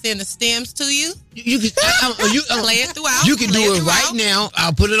just have to send the stems to you. You can play it throughout. You can do it right now.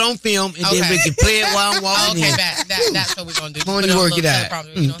 I'll put it on film, and then we can play it while I'm walking in. That's what we're gonna do. Come on, you work it out.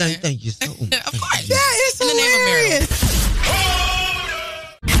 Thank you so much. Of course. That is hilarious.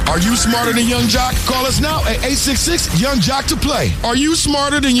 Are you smarter than Young Jock? Call us now at 866 Young Jock to play. Are you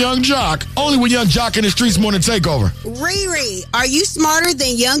smarter than Young Jock? Only with Young Jock in the Streetz Morning Takeover. Riri, are you smarter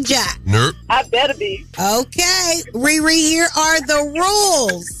than Young Jock? Nope. I better be. Okay. Riri, here are the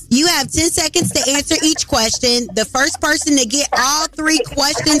rules. You have 10 seconds to answer each question. The first person to get all 3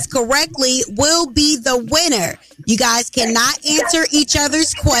 questions correctly will be the winner. You guys cannot answer each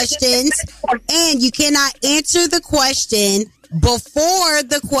other's questions, and you cannot answer the question before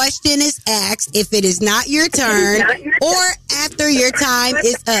the question is asked if it is not your turn or after your time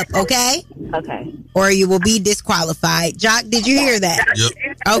is up, okay? Okay. Or you will be disqualified. Jock, did you hear that? Yep.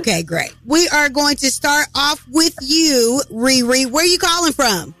 Okay, great. We are going to start off with you, Riri. Where are you calling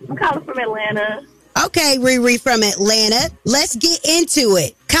from? I'm calling from Atlanta. Okay, Riri from Atlanta. Let's get into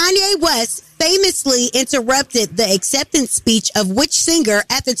it. Kanye West famously interrupted the acceptance speech of which singer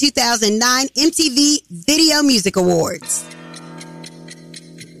at the 2009 MTV Video Music Awards?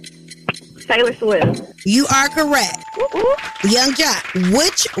 Taylor Swift. You are correct. Young Jock,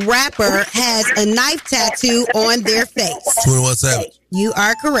 which rapper has a knife tattoo on their face? 21 Savage. You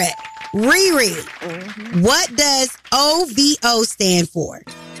are correct. Riri, what does OVO stand for?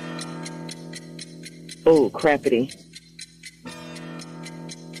 Oh, crappity.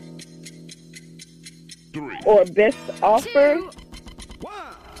 Or best offer.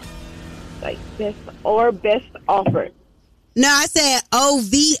 Like best offer. No, I said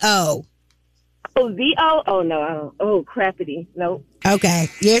OVO. Oh, VO? Oh, no, I don't. Oh, crappity. Nope. Okay,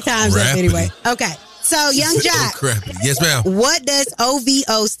 your time's up anyway. Okay, so Young Jock. Crappity. Yes, ma'am. What does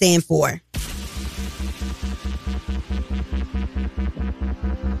OVO stand for?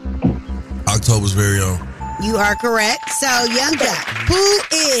 October's very own. You are correct. So, Young Jock, who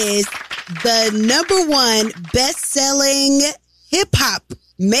is the number one best-selling hip-hop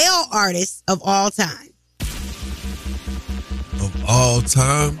male artist of all time? Of all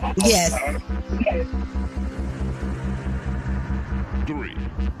time? Yes. 3,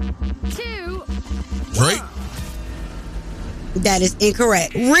 2, Drake? That is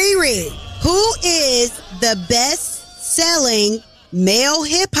incorrect. Riri, who is the best-selling male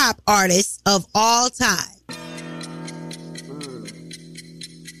hip-hop artist of all time?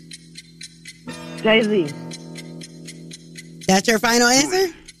 Jay-Z. That's your final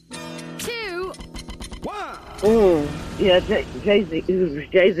answer? 2, 1. Yeah, Jay-Z. It was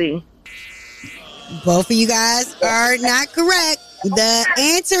Jay-Z. Both of you guys are not correct. The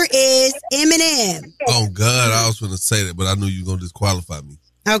answer is Eminem. Oh, God, I was going to say that, but I knew you were going to disqualify me.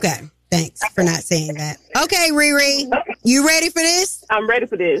 Okay, thanks for not saying that. Okay, Riri, you ready for this? I'm ready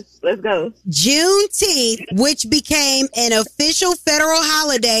for this. Let's go. Juneteenth, which became an official federal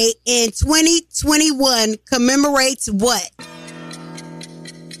holiday in 2021, commemorates what?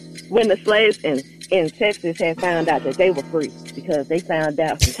 When the slaves in Texas had found out that they were free, because they found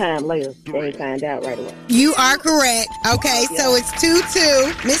out some time later. They didn't find out right away. You are correct. Okay, so it's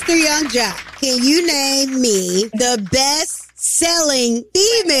 2-2. Mr. Young Jock, can you name me the best-selling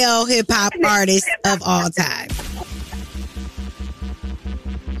female hip-hop artist of all time?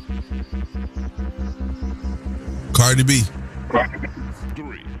 Cardi B.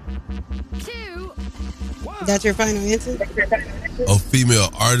 3, 2, That's your final answer? A female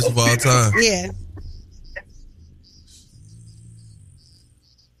artist of all time. Yeah.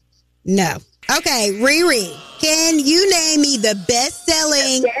 No. Okay, Riri, can you name me the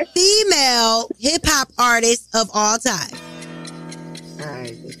best-selling female hip-hop artist of all time? All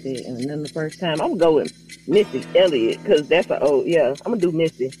right, let's see. And then the first time, I'm going to go with Missy Elliott, because that's I'm going to do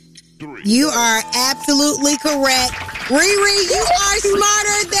Missy. You are absolutely correct. Riri, you are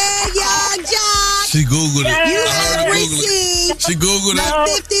smarter than Young Jock. She Googled it. You have received She Googled it. a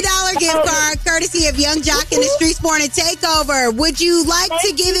 $50 gift card courtesy of Young Jock and the Streetz Morning Takeover. Would you like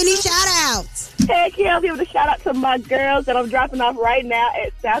to give any shout-outs? Heck yeah, I'll give a shout out to my girls that I'm dropping off right now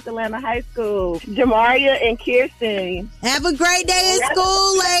at South Atlanta High School. Jamaria and Kirsten. Have a great day in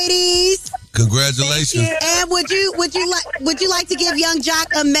school, ladies. Congratulations. And would you like to give Young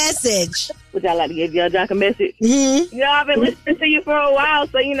Jock a message? Would y'all like to give Young Jock a message? Mm-hmm. You know, I've been listening to you for a while,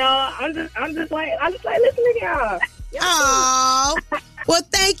 so you know, I'm just like listening to y'all. Oh, well,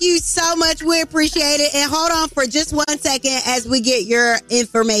 thank you so much. We appreciate it. And hold on for just 1 second as we get your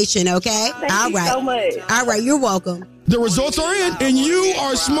information, okay? Thank you so much. All right, you're welcome. The results are in, and you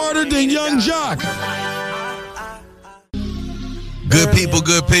are smarter than Young Jock. Good people.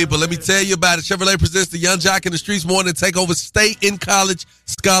 Let me tell you about it. Chevrolet presents the Young Jock in the Streetz Morning Takeover Stay in College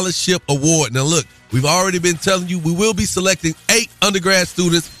Scholarship Award. Now, look, we've already been telling you we will be selecting 8 undergrad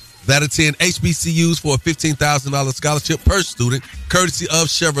students that attend HBCUs for a $15,000 scholarship per student, courtesy of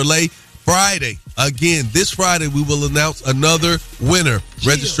Chevrolet. Friday, again, this Friday, we will announce another winner.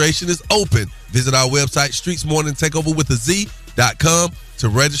 Registration is open. Visit our website, streetsmorningtakeoverwithaz.com to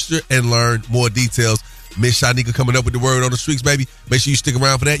register and learn more details. Miss Shanika coming up with the word on the streets, baby. Make sure you stick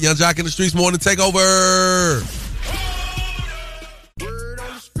around for that. Young Jock in the Streetz Morning Takeover.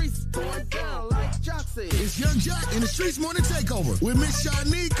 It's Young Jock in the Streetz Morning Takeover with Miss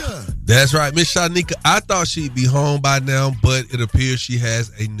Shanika. That's right, Miss Shanika. I thought she'd be home by now, but it appears she has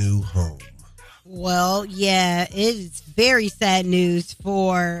a new home. Well, yeah, it is very sad news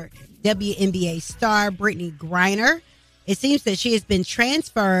for WNBA star Brittany Griner. It seems that she has been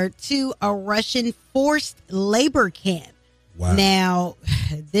transferred to a Russian forced labor camp. Wow. Now,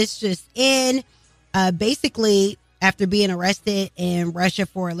 this just in, basically, after being arrested in Russia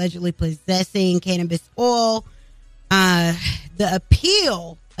for allegedly possessing cannabis oil, the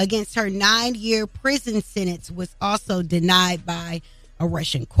appeal against her 9-year prison sentence was also denied by a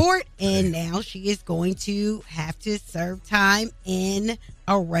Russian court, and now she is going to have to serve time in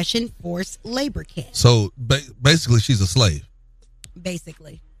a Russian forced labor camp. So basically, she's a slave.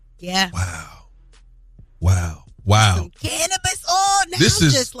 Basically, yeah. Wow. Cannabis oil. Now This I'm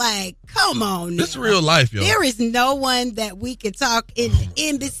is- just like, come on. This is now. real life, yo. There is no one that we could talk in the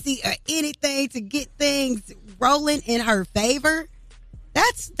embassy or anything to get things rolling in her favor.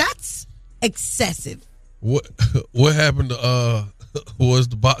 That's excessive. What happened to was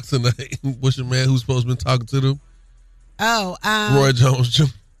the boxing? What's your man who's supposed to be talking to them? Oh, Roy Jones.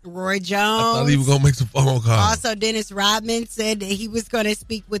 Roy I Jones. thought he was gonna make some phone calls. Also, Dennis Rodman said that he was going to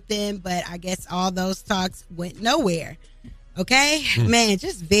speak with them, but I guess all those talks went nowhere. Okay, man,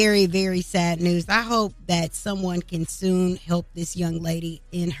 just very, very sad news. I hope that someone can soon help this young lady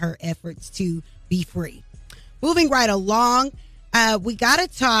in her efforts to be free. Moving right along, we got to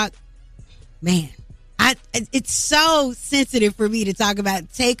talk, man. It's so sensitive for me to talk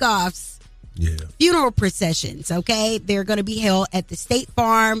about Takeoff's funeral processions, okay? They're going to be held at the State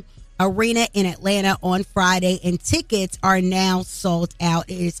Farm Arena in Atlanta on Friday, and tickets are now sold out.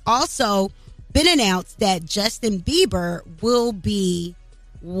 It has also been announced that Justin Bieber will be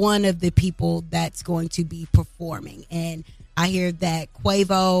one of the people that's going to be performing. And I hear that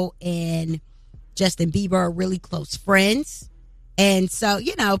Quavo and Justin Bieber are really close friends. And so,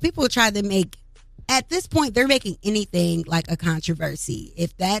 people try to make, at this point, they're making anything like a controversy.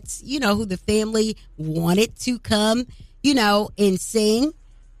 If that's, who the family wanted to come, and sing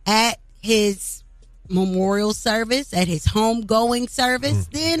at his memorial service, at his homegoing service,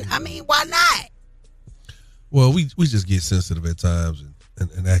 then, why not? Well, we just get sensitive at times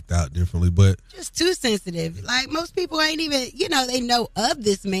and act out differently, but Just too sensitive. Like, most people ain't even, they know of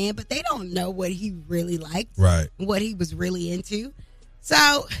this man, but they don't know what he really liked. Right. What he was really into.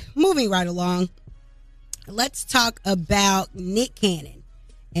 So, moving right along, let's talk about Nick Cannon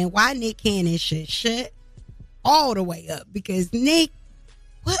and why Nick Cannon should shut all the way up. Because, Nick,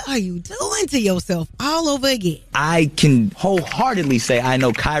 what are you doing to yourself all over again? I can wholeheartedly say I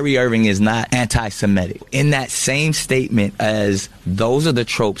know Kyrie Irving is not anti-Semitic. In that same statement as those are the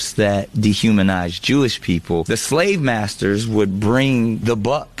tropes that dehumanize Jewish people, the slave masters would bring the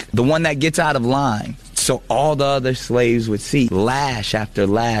buck, the one that gets out of line. So all the other slaves would see lash after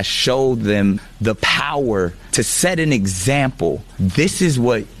lash, showed them the power to set an example. This is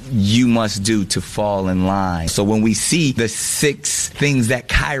what you must do to fall in line. So when we see the 6 things that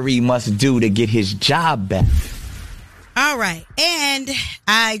Kyrie must do to get his job back. All right. And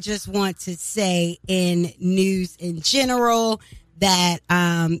I just want to say in news in general that,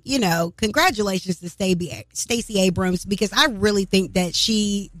 congratulations to Stacey Abrams, because I really think that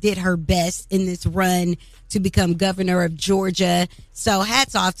she did her best in this run to become governor of Georgia. So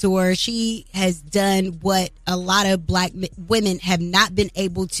hats off to her. She has done what a lot of black women have not been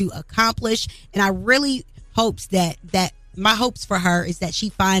able to accomplish. And I really hopes that my hopes for her is that she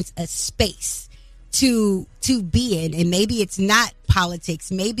finds a space to be in. And maybe it's not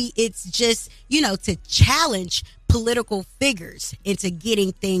politics. Maybe it's just, to challenge political figures into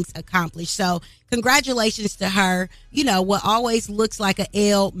getting things accomplished. So congratulations to her. What always looks like an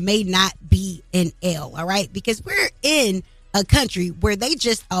L may not be an L. All right. Because we're in a country where they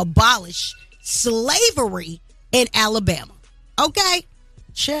just abolished slavery in Alabama. Okay.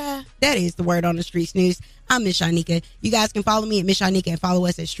 Cha, that is the word on the Streetz News. I'm Miss Shanika. You guys can follow me at Miss Shanika and follow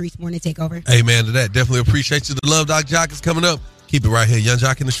us at Streetz Morning Takeover. Amen to that. Definitely appreciate you. The Love Doc Jock is coming up. Keep it right here. Young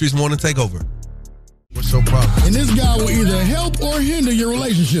Jock in the Streetz Morning Takeover. What's your problem? And this guy will either help or hinder your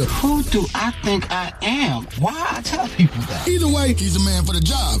relationship. Who do I think I am? Why I tell people that? Either way, he's a man for the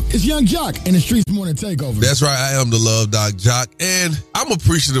job. It's Young Jock in the Streetz Morning Takeover. That's right. I am the Love Doc Jock, and I'm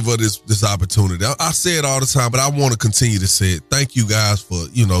appreciative of this opportunity. I say it all the time, but I want to continue to say it. Thank you guys for,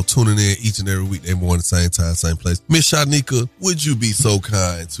 tuning in each and every weekday morning, same time, same place. Miss Shanika, would you be so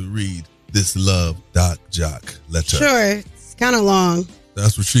kind to read this Love Doc Jock letter? Sure. It's kind of long.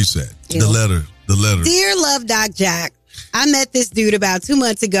 That's what she said. Yeah. The letter. Dear Love Doc Jock, I met this dude about 2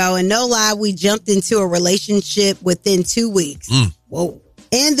 months ago, and no lie, we jumped into a relationship within 2 weeks. Whoa.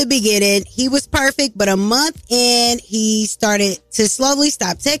 In the beginning, he was perfect, but a month in, he started to slowly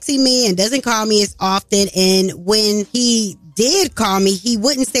stop texting me and doesn't call me as often. And when he did call me, he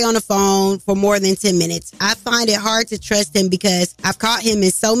wouldn't stay on the phone for more than 10 minutes. I find it hard to trust him because I've caught him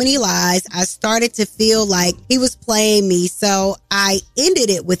in so many lies. I started to feel like he was playing me, so I ended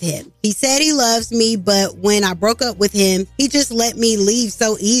it with him. He said he loves me, but when I broke up with him, he just let me leave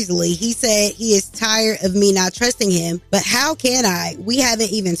so easily. He said he is tired of me not trusting him, but how can I? We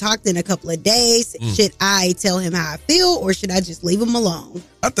haven't even talked in a couple of days. Should I tell him how I feel, or should I just leave him alone?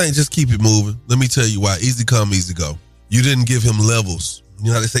 I think just keep it moving. Let me tell you why. Easy come, easy go. You didn't give him levels. You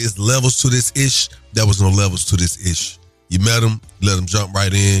know how they say it's levels to this ish? There was no levels to this ish. You met him, let him jump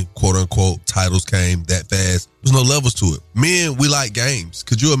right in, quote unquote, titles came that fast. There's no levels to it. Men, we like games.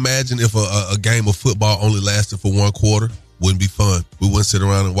 Could you imagine if a game of football only lasted for one quarter? Wouldn't be fun. We wouldn't sit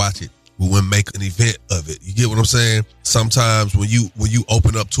around and watch it. We wouldn't make an event of it. You get what I'm saying? Sometimes when you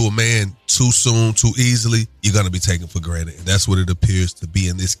open up to a man too soon, too easily, you're going to be taken for granted. And that's what it appears to be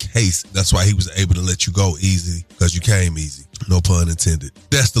in this case. That's why he was able to let you go easy, because you came easy. No pun intended.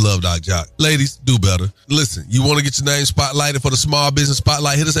 That's the Love Doc Jock. Ladies, do better. Listen, you want to get your name spotlighted for the Small Business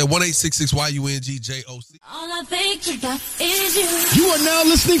Spotlight? Hit us at 1-866-YUNG-JOC. All I think about is you. You are now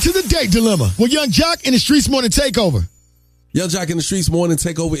listening to The Date Dilemma with Young Jock and the Streetz Morning Takeover. Young Jock in the Streetz Morning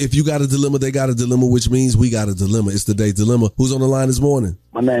Takeover. If you got a dilemma, they got a dilemma, which means we got a dilemma. It's the Date Dilemma. Who's on the line this morning?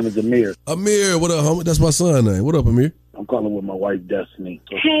 My name is Amir. Amir, what up, homie? That's my son's name. What up, Amir? I'm calling with my wife, Destiny.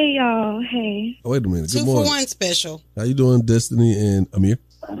 Hey, y'all. Hey. Oh, wait a minute. Good 2 morning. for 1 special. How you doing, Destiny and Amir?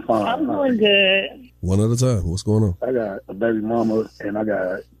 I'm fine. I'm doing good. One at a time. What's going on? I got a baby mama, and I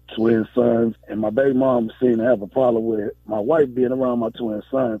got twin sons. And my baby mom seemed to have a problem with my wife being around my twin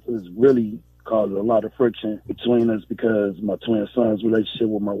sons. It's really caused a lot of friction between us because my twin son's relationship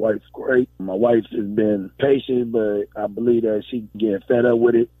with my wife's great. My wife has been patient, but I believe that she getting fed up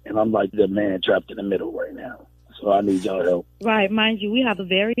with it, and I'm like the man trapped in the middle right now. So I need y'all help. Right. Mind you, we have a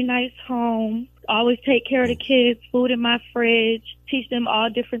very nice home. Always take care of the kids, food in my fridge, teach them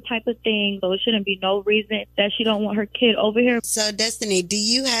all different type of things. So it shouldn't be no reason that she don't want her kid over here. So, Destiny, do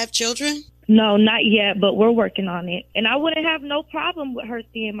you have children? No, not yet, but we're working on it. And I wouldn't have no problem with her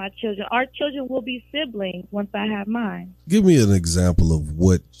seeing my children. Our children will be siblings once I have mine. Give me an example of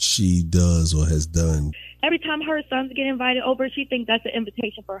what she does or has done. Every time her sons get invited over, she thinks that's an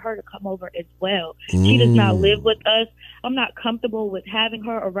invitation for her to come over as well. She does not live with us. I'm not comfortable with having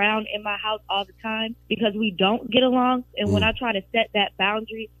her around in my house all the time because we don't get along. And when I try to set that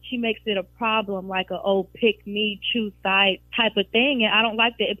boundary, she makes it a problem, like pick me, choose sides type of thing. And I don't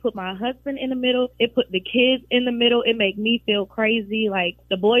like that. It put my husband in the middle. It put the kids in the middle. It make me feel crazy. Like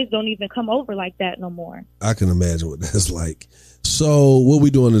the boys don't even come over like that no more. I can imagine what that's like. So what we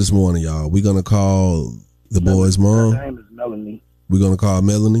doing this morning, y'all? We going to call the boy's mom? Her name is Melanie. We're going to call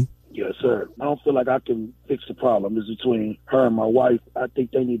Melanie? Yes, sir. I don't feel like I can fix the problem. It's between her and my wife. I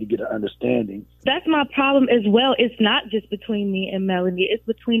think they need to get an understanding. That's my problem as well. It's not just between me and Melanie. It's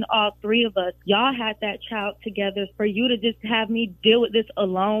between all 3 of us. Y'all had that child together. For you to just have me deal with this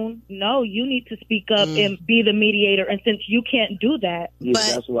alone, no, you need to speak up and be the mediator. And since you can't do that. Yeah,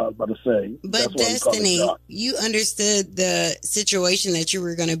 that's what I was about to say. But Destiny, you understood the situation that you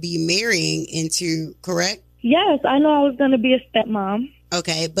were going to be marrying into, correct? Yes, I know I was going to be a stepmom.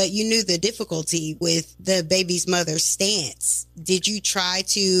 Okay, but you knew the difficulty with the baby's mother's stance. Did you try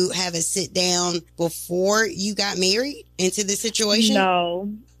to have a sit down before you got married into the situation? No.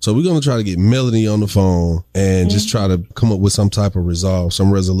 So we're going to try to get Melanie on the phone and just try to come up with some type of resolve,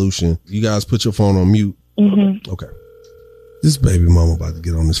 some resolution. You guys put your phone on mute. Okay. This baby mama about to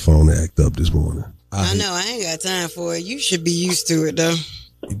get on this phone and act up this morning. I know. I ain't got time for it. You should be used to it, though.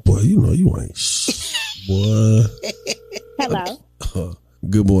 Boy, you know you ain't boy. Hello.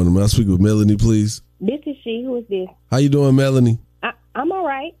 Good morning. May I speak with Melanie, please? This is she. Who is this? How you doing, Melanie? I'm all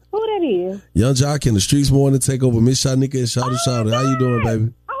right. Who that is? Young Jock in the Streetz Morning Takeover. Miss Shanika and Shouty. How you doing,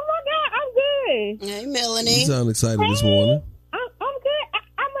 baby? Oh, my God. I'm good. Hey, Melanie. You sound excited this morning. I'm good.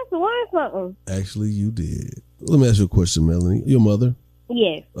 I must have won something. Actually, you did. Let me ask you a question, Melanie. Your mother?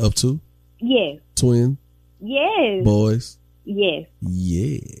 Yes. Up to? Yes. Twin? Yes. Boys? Yes.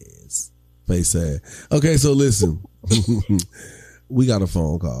 Yes. Face sad. Okay, so listen. We got a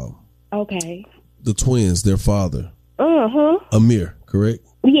phone call. Okay. The twins, their father. Uh-huh. Amir, correct?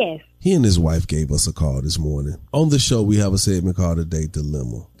 Yes. He and his wife gave us a call this morning. On the show, we have a segment called The Date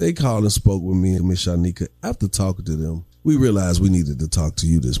Dilemma. They called and spoke with me and Miss Shanika. After talking to them, we realized we needed to talk to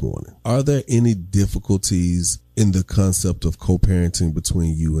you this morning. Are there any difficulties in the concept of co-parenting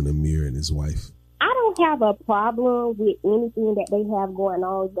between you and Amir and his wife? I don't have a problem with anything that they have going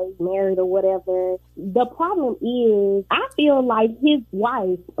on. They married or whatever. The problem is, I feel like his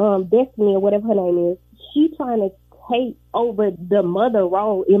wife, Destiny or whatever her name is, she trying to take over the mother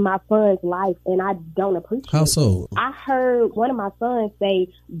role in my son's life, and I don't appreciate How so? it. I heard one of my sons say,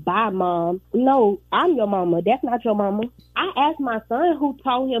 "Bye, Mom." No, I'm your mama. That's not your mama. I asked my son who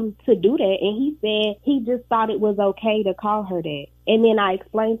told him to do that, and he said he just thought it was okay to call her that. And then I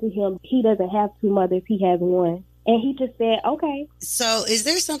explained to him he doesn't have two mothers, he has one. And he just said, okay. So is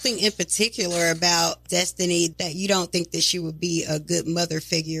there something in particular about Destiny that you don't think that she would be a good mother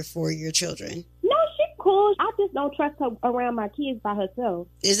figure for your children? No, she's cool. I just don't trust her around my kids by herself.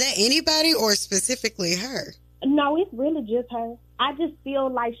 Is that anybody or specifically her? No, it's really just her. I just feel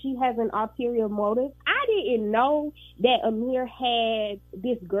like she has an ulterior motive. I didn't know that Amir had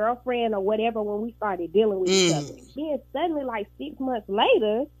this girlfriend or whatever when we started dealing with each other. Then suddenly, like 6 months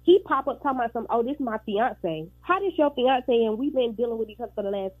later, he pop up talking about oh, this is my fiance. How this your fiance? And we've been dealing with each other for the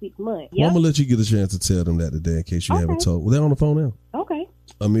last 6 months. Well, I'm going to let you get a chance to tell them that today in case you haven't told. Well, they're on the phone now. Okay.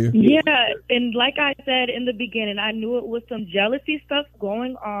 Amir? Yeah, and like I said in the beginning, I knew it was some jealousy stuff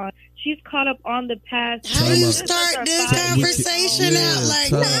going on. She's caught up on the past. How do you start this conversation out like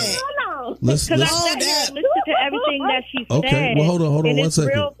that? No. Let's Because I sat here and listened to everything that she said. Okay, well, hold on and 1 it's second.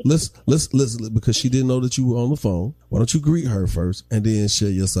 real- Let's because she didn't know that you were on the phone. Why don't you greet her first and then share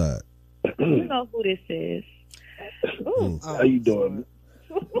your side? You know who this is. How you doing,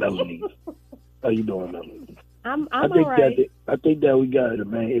 Melanie? How you doing, Melanie? I'm I think all right. I think that we got the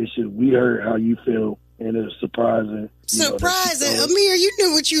main issue. We heard how you feel, and it's surprising. Surprising. Amir, you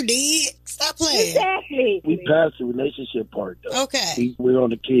knew what you did. Stop playing. Exactly. We passed the relationship part, though. Okay. We're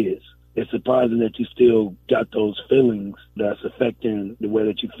on the kids. It's surprising that you still got those feelings that's affecting the way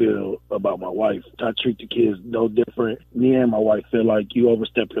that you feel about my wife. I treat the kids no different. Me and my wife feel like you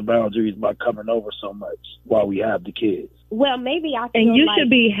overstepped the boundaries by coming over so much while we have the kids. Well, maybe I feel And you like should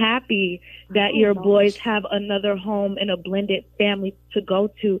be happy that your boys have another home and a blended family to go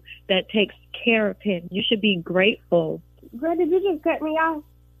to that takes care of him. You should be grateful. Girl, did you just cut me off?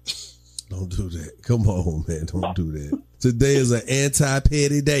 Don't do that. Come on, man. Don't do that. Today is an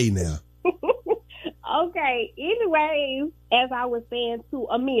anti-petty day now. Okay. Anyways, as I was saying to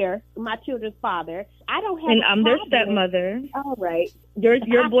Amir, my children's father, I don't have And a I'm their problem. stepmother. All right.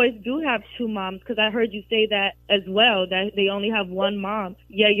 Your boys do have two moms, because I heard you say that as well, that they only have one mom.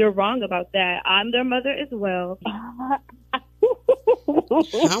 Yeah, you're wrong about that. I'm their mother as well. I'm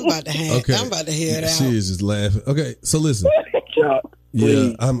about to I'm about to hear it out. She is just laughing. Okay, so listen. Chuck,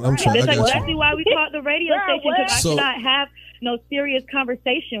 Yeah, I'm trying. I That's got exactly you. why we called the radio station, because So- I cannot have no serious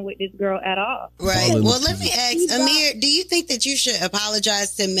conversation with this girl at all. Right. All in Well, the let me ask, Amir, do you think that you should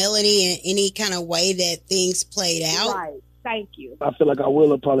apologize to Melanie in any kind of way that things played out? Right. Thank you. I feel like I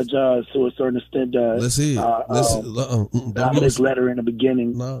will apologize to a certain extent that Let's see. I Don't give us- misled her in the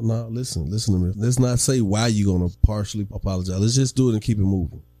beginning. No, listen to me. Let's not say why you're gonna partially apologize. Let's just do it and keep it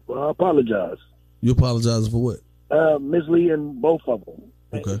moving. Well, I apologize. You apologizing for what? Misleading both of them.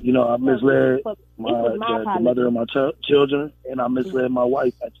 Okay. You know, I misled It was my the apology. mother of my children, and I misled my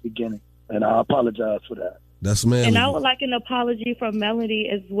wife at the beginning, and I apologize for that. That's manly. And I would like an apology from Melody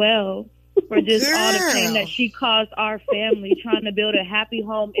as well for just all the pain that she caused our family trying to build a happy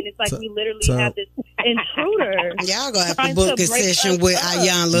home. And it's like we literally have this intruder. Y'all gonna have to trying book a break session us with up.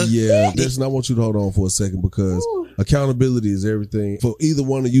 Ayanla. Yeah, listen, I want you to hold on for a second because accountability is everything. For either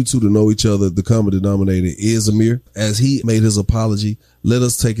one of you two to know each other, the common denominator is Amir. As he made his apology, let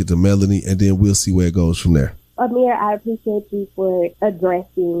us take it to Melanie and then we'll see where it goes from there. Amir, I appreciate you for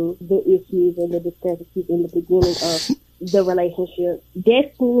addressing the issues and the discrepancies in the beginning of the relationship.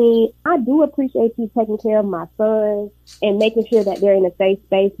 Destiny, I do appreciate you taking care of my sons and making sure that they're in a safe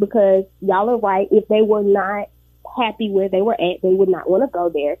space, because y'all are right. If they were not happy where they were at, they would not want to go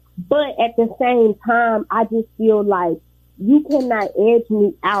there. But at the same time, I just feel like you cannot edge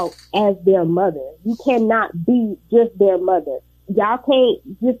me out as their mother. You cannot be just their mother. Y'all can't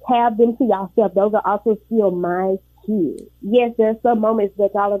just have them to yourself. Those are also still my kids. Yes, there's some moments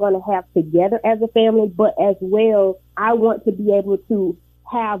that y'all are going to have together as a family, but as well, I want to be able to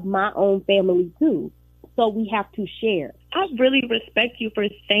have my own family too. So we have to share. I really respect you for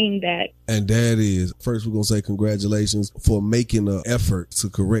saying that. And that is, first we're going to say congratulations for making an effort to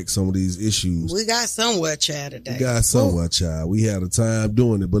correct some of these issues. We got somewhere, child, today. We got somewhere, child. We had a time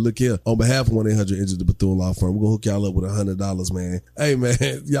doing it. But look here, on behalf of 1-800-INJURED the Bethune Law Firm, we're going to hook y'all up with $100, man. Hey, man,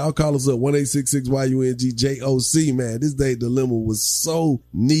 y'all call us up, 1-866-YUNG-JOC, man. This day dilemma was so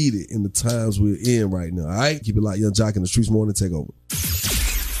needed in the times we're in right now, all right? Keep it locked, Young Jock in the Streetz Morning Takeover.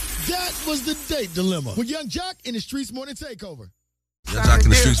 That was the date dilemma with Young Jock in the Streetz Morning Takeover. Young Jock in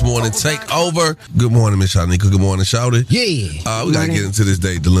the Streetz morning takeover. Good morning, Miss Shanika. Good morning, Shouty. Yeah. We got to get into this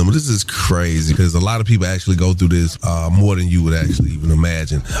date dilemma. This is crazy because a lot of people actually go through this more than you would actually even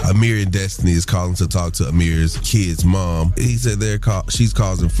imagine. Amir and Destiny is calling to talk to Amir's kid's mom. He said she's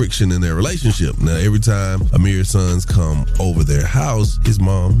causing friction in their relationship. Now, every time Amir's sons come over their house, his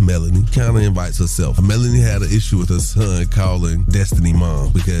mom, Melanie, kind of invites herself. Melanie had an issue with her son calling Destiny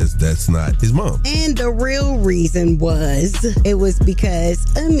mom because that's not his mom. And the real reason was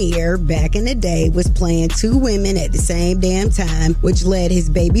because Amir, back in the day, was playing two women at the same damn time, which led his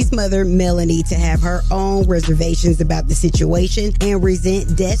baby's mother, Melanie, to have her own reservations about the situation and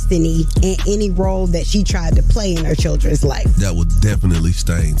resent Destiny and any role that she tried to play in her children's life. That would definitely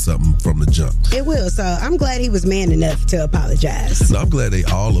stain something from the jump. It will. So I'm glad he was man enough to apologize. No, I'm glad they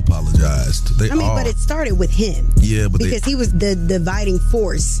all apologized. But it started with him. Yeah, but because he was the dividing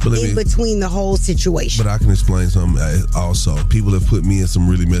force in between the whole situation. But I can explain something also. People have put me in some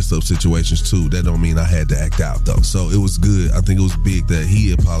really messed up situations too. That don't mean I had to act out though. So it was good. I think it was big that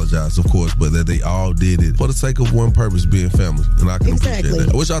he apologized, of course, but that they all did it for the sake of one purpose, being family. And I can appreciate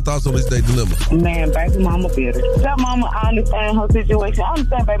that. What's your thoughts on this date dilemma? Man, baby mama bitter. That mama, I understand her situation. I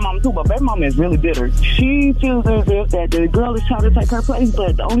understand baby mama too, but baby mama is really bitter. She feels as if that the girl is trying to take her place,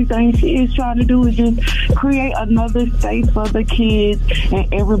 but the only thing she is trying to do is just create another space for the kids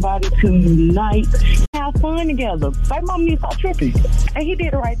and everybody to unite, have fun together. Baby mama needs to stop tripping. And he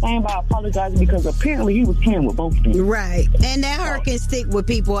did the right thing by apologizing because apparently he was playing with both of them. Right. And that hurt can stick with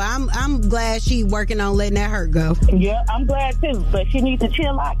people. I'm glad she working on letting that hurt go. Yeah, I'm glad too. But she needs to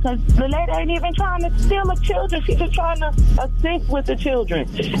chill out because the lady ain't even trying to steal the children. She's just trying to assist with the children.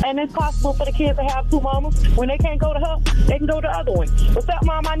 And it's possible for the kids to have two mamas. When they can't go to her, they can go to the other one. What's up,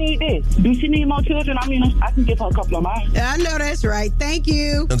 Mom? I need this. Do she need more children? I mean, I can give her a couple of mine. I know that's right. Thank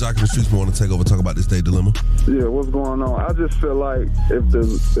you. Young Jock in the Streetz want to take over, talk about this date dilemma. Yeah, what's going on? I just feel like if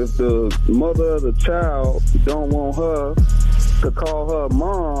the mother of the child don't want her to call her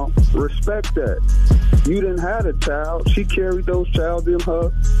mom, respect that. You didn't have a child. She carried those child in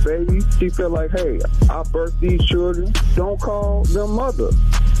her baby. She felt like, hey, I birthed these children. Don't call them mother.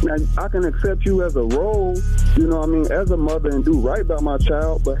 Now, I can accept you as a role, you know what I mean, as a mother and do right by my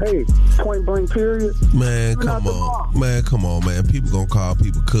child, but hey, point blank period. Man, come on. Man, come on, man. People gonna call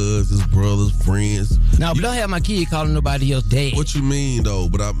people cousins, brothers, friends. No, but don't have my kid calling nobody else dad. What you mean, though?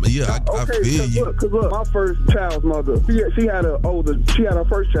 But I feel you. Look, my first child's mother, she had her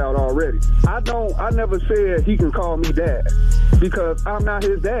first child already. I never said he can call me dad because I'm not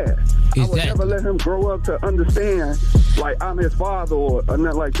his dad. I would never let him grow up to understand like I'm his father or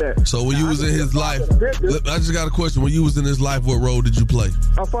nothing like that. So when you was in his life, I just got a question. When you was in his life, what role did you play?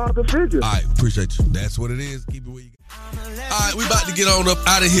 A father figure. All right, appreciate you. That's what it is. Keep it where you go. All right, we about to get on up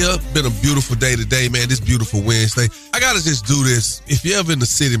out of here. Been a beautiful day today, man. This beautiful Wednesday. I gotta just do this. If you're ever in the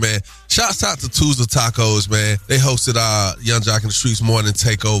city, man, shouts out to Tuesday Tacos, man. They hosted our Young Jock in the Streetz morning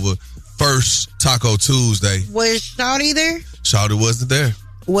takeover, first Taco Tuesday. Was Shawty there? Shawty wasn't there.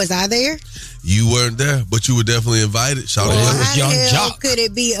 Was I there? You weren't there, but you were definitely invited. Shawty was Young Jock. Could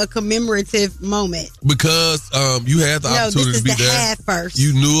it be a commemorative moment? Because you had the opportunity to be there. This is the half first.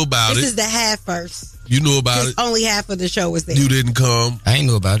 You knew about it. This is the half first. You knew about it. Only half of the show was there. You didn't come. I ain't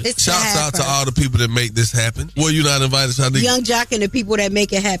know about it. Shouts out to all the people that make this happen. Were you not invited, Shanika? Young Jock and the people that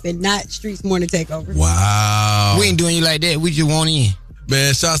make it happen, not Streetz Morning Takeover. Wow. We ain't doing you like that. We just want in.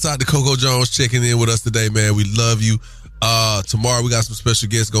 Man, shouts out to Coco Jones checking in with us today, man. We love you. Tomorrow we got some special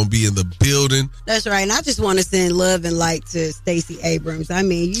guests gonna be in the building. That's right. And I just want to send love and light to Stacey Abrams. I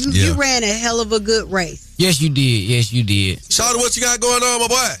mean, you ran a hell of a good race. Yes, you did. Yes, you did. Shawty, what you got going on, my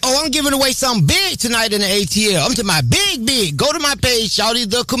boy? Oh, I'm giving away something big tonight in the ATL. I'm to my big. Go to my page, Shawty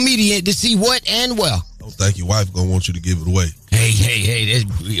the Comedian, to see what and well. Don't think your wife gonna want you to give it away. Hey,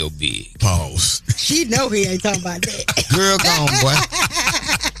 that's real big. Pause. She know he ain't talking about that. Girl, gone, boy.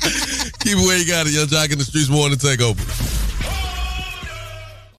 Keep it where you got it. Young Jock in the Streetz morning takeover.